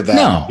into that.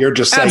 No, you're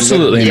just saying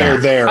absolutely they're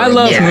there. I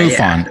love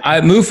MUFON.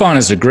 MUFON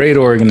is a great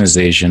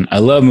organization. I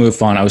love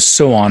MUFON. I was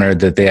so honored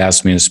that they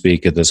asked me to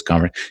speak at this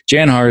conference.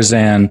 Jan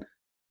Harzan,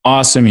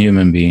 awesome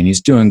human being.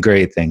 He's doing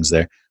great things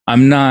there.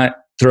 I'm not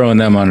throwing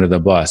them under the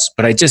bus,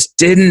 but I just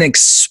didn't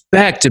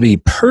expect to be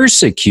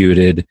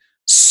persecuted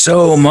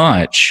so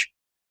much.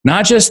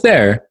 Not just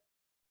there,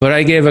 but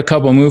I gave a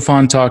couple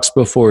MUFON talks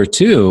before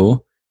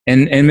too.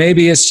 And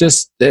maybe it's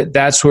just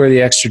that's where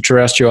the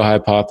extraterrestrial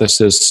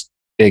hypothesis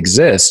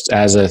exists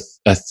as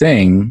a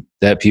thing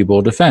that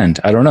people defend.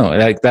 I don't know.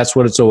 Like, that's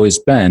what it's always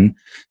been.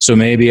 So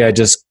maybe I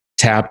just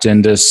tapped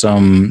into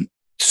some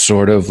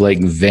sort of like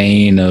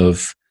vein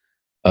of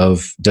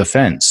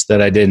defense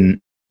that I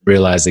didn't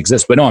realize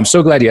exists. But no, I'm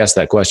so glad you asked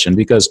that question,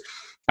 because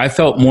I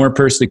felt more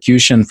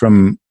persecution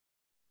from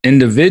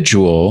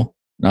individual,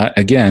 not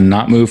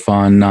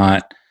MUFON,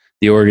 not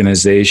the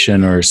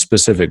organization or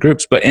specific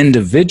groups, but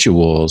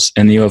individuals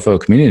in the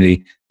UFO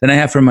community than I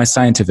have from my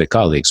scientific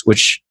colleagues,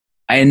 which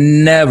I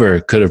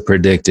never could have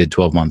predicted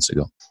 12 months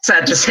ago.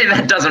 Sad to say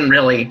that doesn't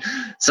really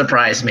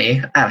surprise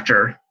me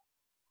after,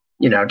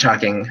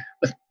 talking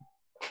with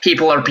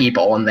people are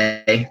people, and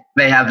they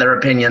have their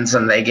opinions,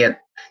 and they get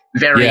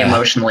very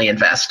emotionally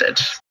invested.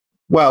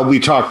 Well, we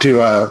talk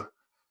to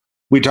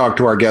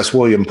our guest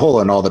William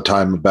Pullen all the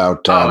time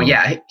about.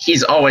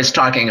 He's always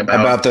talking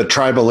about the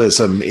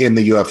tribalism in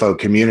the UFO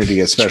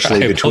community,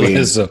 especially between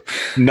nuts and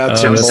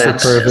bolts.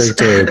 That's the perfect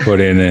way of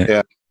putting it.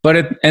 Yeah.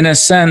 But in a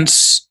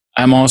sense,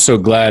 I'm also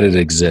glad it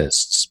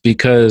exists,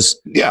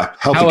 because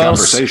healthy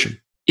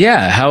conversation.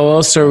 How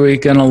else are we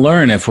going to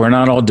learn if we're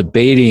not all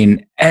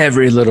debating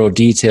every little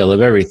detail of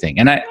everything?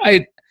 And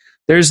I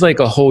there's like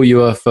a whole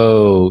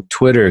UFO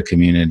Twitter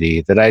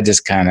community that I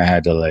just kind of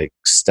had to like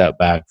step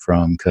back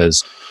from,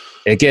 because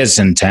it gets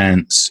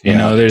intense. You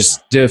know, there's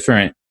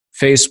different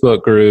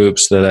Facebook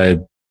groups that I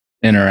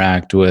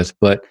interact with,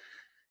 but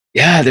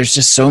there's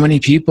just so many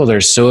people that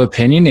are so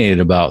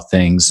opinionated about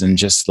things, and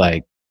just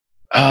like,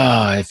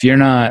 if you're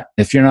not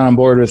on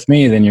board with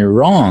me, then you're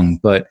wrong.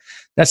 But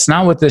that's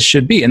not what this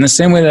should be. In the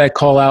same way that I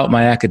call out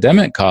my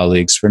academic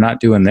colleagues for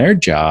not doing their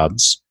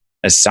jobs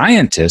as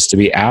scientists, to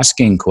be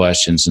asking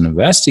questions and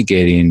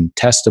investigating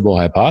testable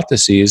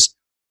hypotheses,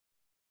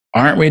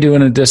 aren't we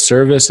doing a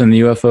disservice in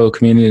the UFO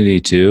community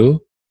too,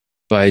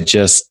 by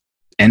just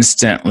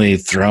instantly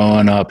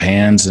throwing up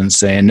hands and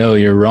saying, no,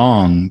 you're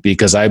wrong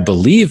because I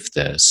believe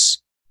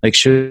this? Like,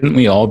 shouldn't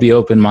we all be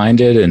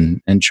open-minded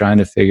and trying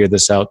to figure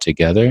this out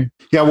together?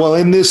 Yeah, well,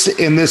 in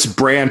this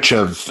branch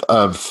of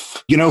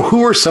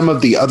who are some of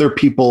the other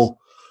people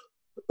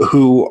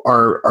who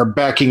are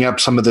backing up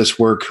some of this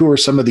work? Who are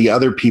some of the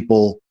other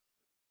people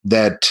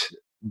that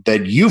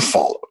you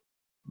follow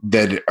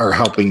that are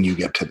helping you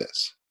get to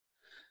this?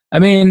 I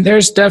mean,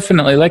 there's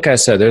definitely, like I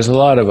said, there's a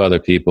lot of other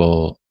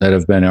people that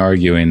have been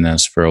arguing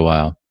this for a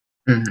while.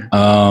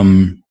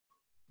 Mm-hmm.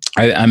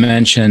 I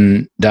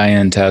mentioned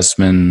Diane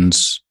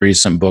Tessman's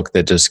recent book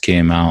that just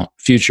came out,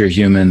 Future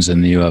Humans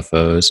and the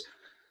UFOs.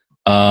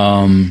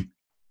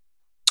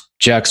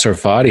 Jack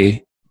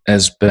Sarfati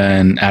has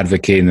been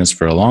advocating this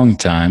for a long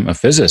time, a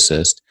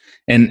physicist.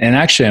 And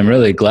actually, I'm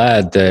really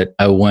glad that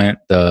I went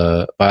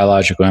the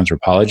biological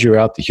anthropology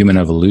route, the human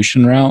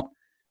evolution route,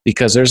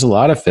 because there's a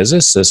lot of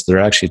physicists that are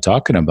actually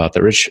talking about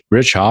that.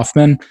 Rich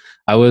Hoffman,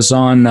 I was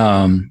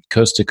on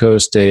Coast to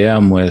Coast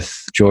AM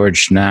with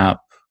George Knapp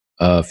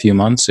a few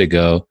months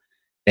ago,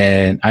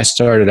 and I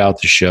started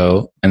out the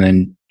show, and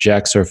then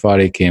Jack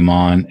Sarfati came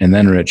on, and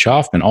then Rich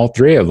Hoffman, all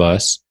three of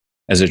us,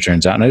 as it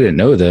turns out. And I didn't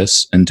know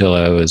this until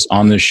I was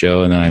on the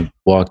show, and then I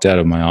walked out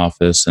of my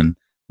office and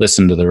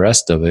listened to the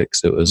rest of it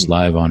because it was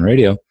live on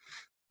radio.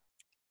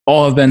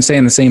 All have been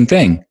saying the same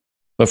thing,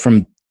 but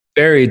from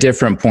very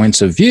different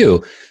points of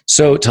view.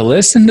 So to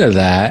listen to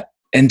that,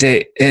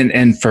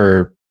 and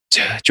for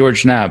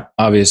George Knapp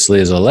obviously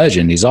is a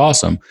legend, he's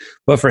awesome.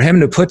 But for him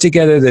to put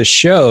together this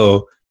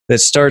show that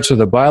starts with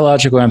a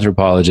biological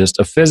anthropologist,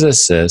 a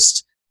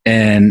physicist,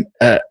 and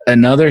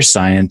another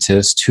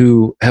scientist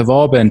who have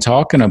all been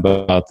talking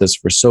about this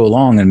for so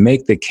long and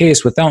make the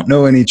case without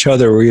knowing each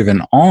other or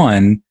even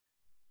on,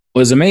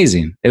 was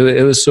amazing.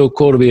 It was so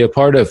cool to be a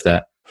part of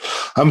that.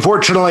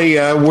 Unfortunately,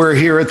 we're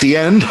here at the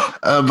end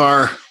of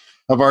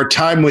our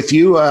time with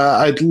you.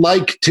 I'd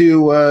like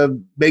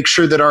to make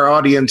sure that our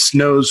audience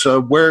knows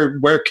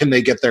where can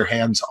they get their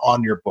hands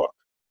on your book,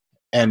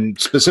 and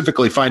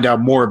specifically find out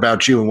more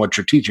about you and what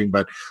you're teaching.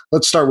 But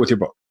let's start with your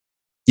book.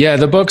 Yeah,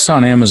 the book's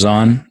on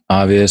Amazon,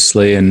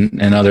 obviously,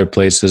 and other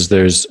places.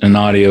 There's an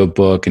audio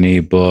book, an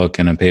ebook,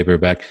 and a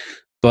paperback.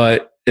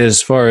 But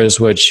as far as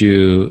what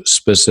you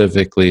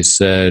specifically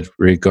said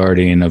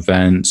regarding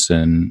events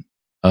and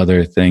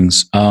other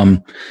things,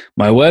 my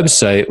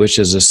website, which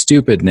is a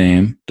stupid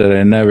name that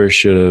I never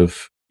should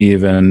have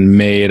even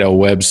made a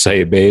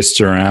website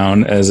based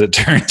around, as it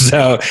turns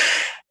out,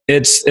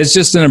 it's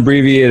just an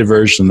abbreviated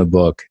version of the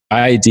book,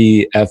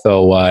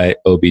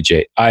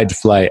 IDFLYOBJ,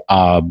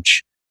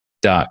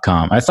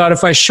 idflyobj.com. I thought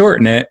if I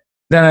shorten it,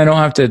 then I don't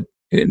have to,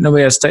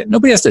 nobody has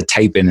to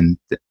type in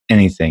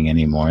anything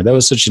anymore. That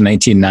was such a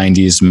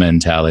 1990s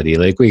mentality.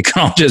 Like, we can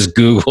all just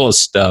Google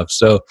stuff.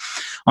 So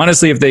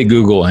honestly, if they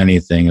Google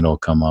anything, it'll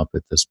come up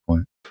at this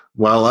point.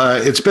 Well,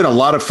 it's been a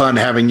lot of fun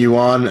having you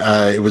on.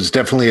 It was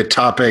definitely a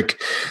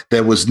topic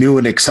that was new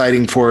and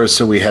exciting for us.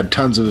 So we had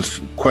tons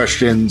of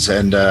questions,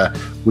 and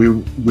we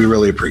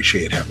really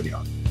appreciate having you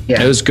on.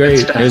 Yeah, it was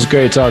great. It was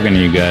great talking to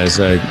you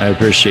guys. I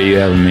appreciate you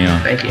having me on.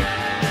 Thank you.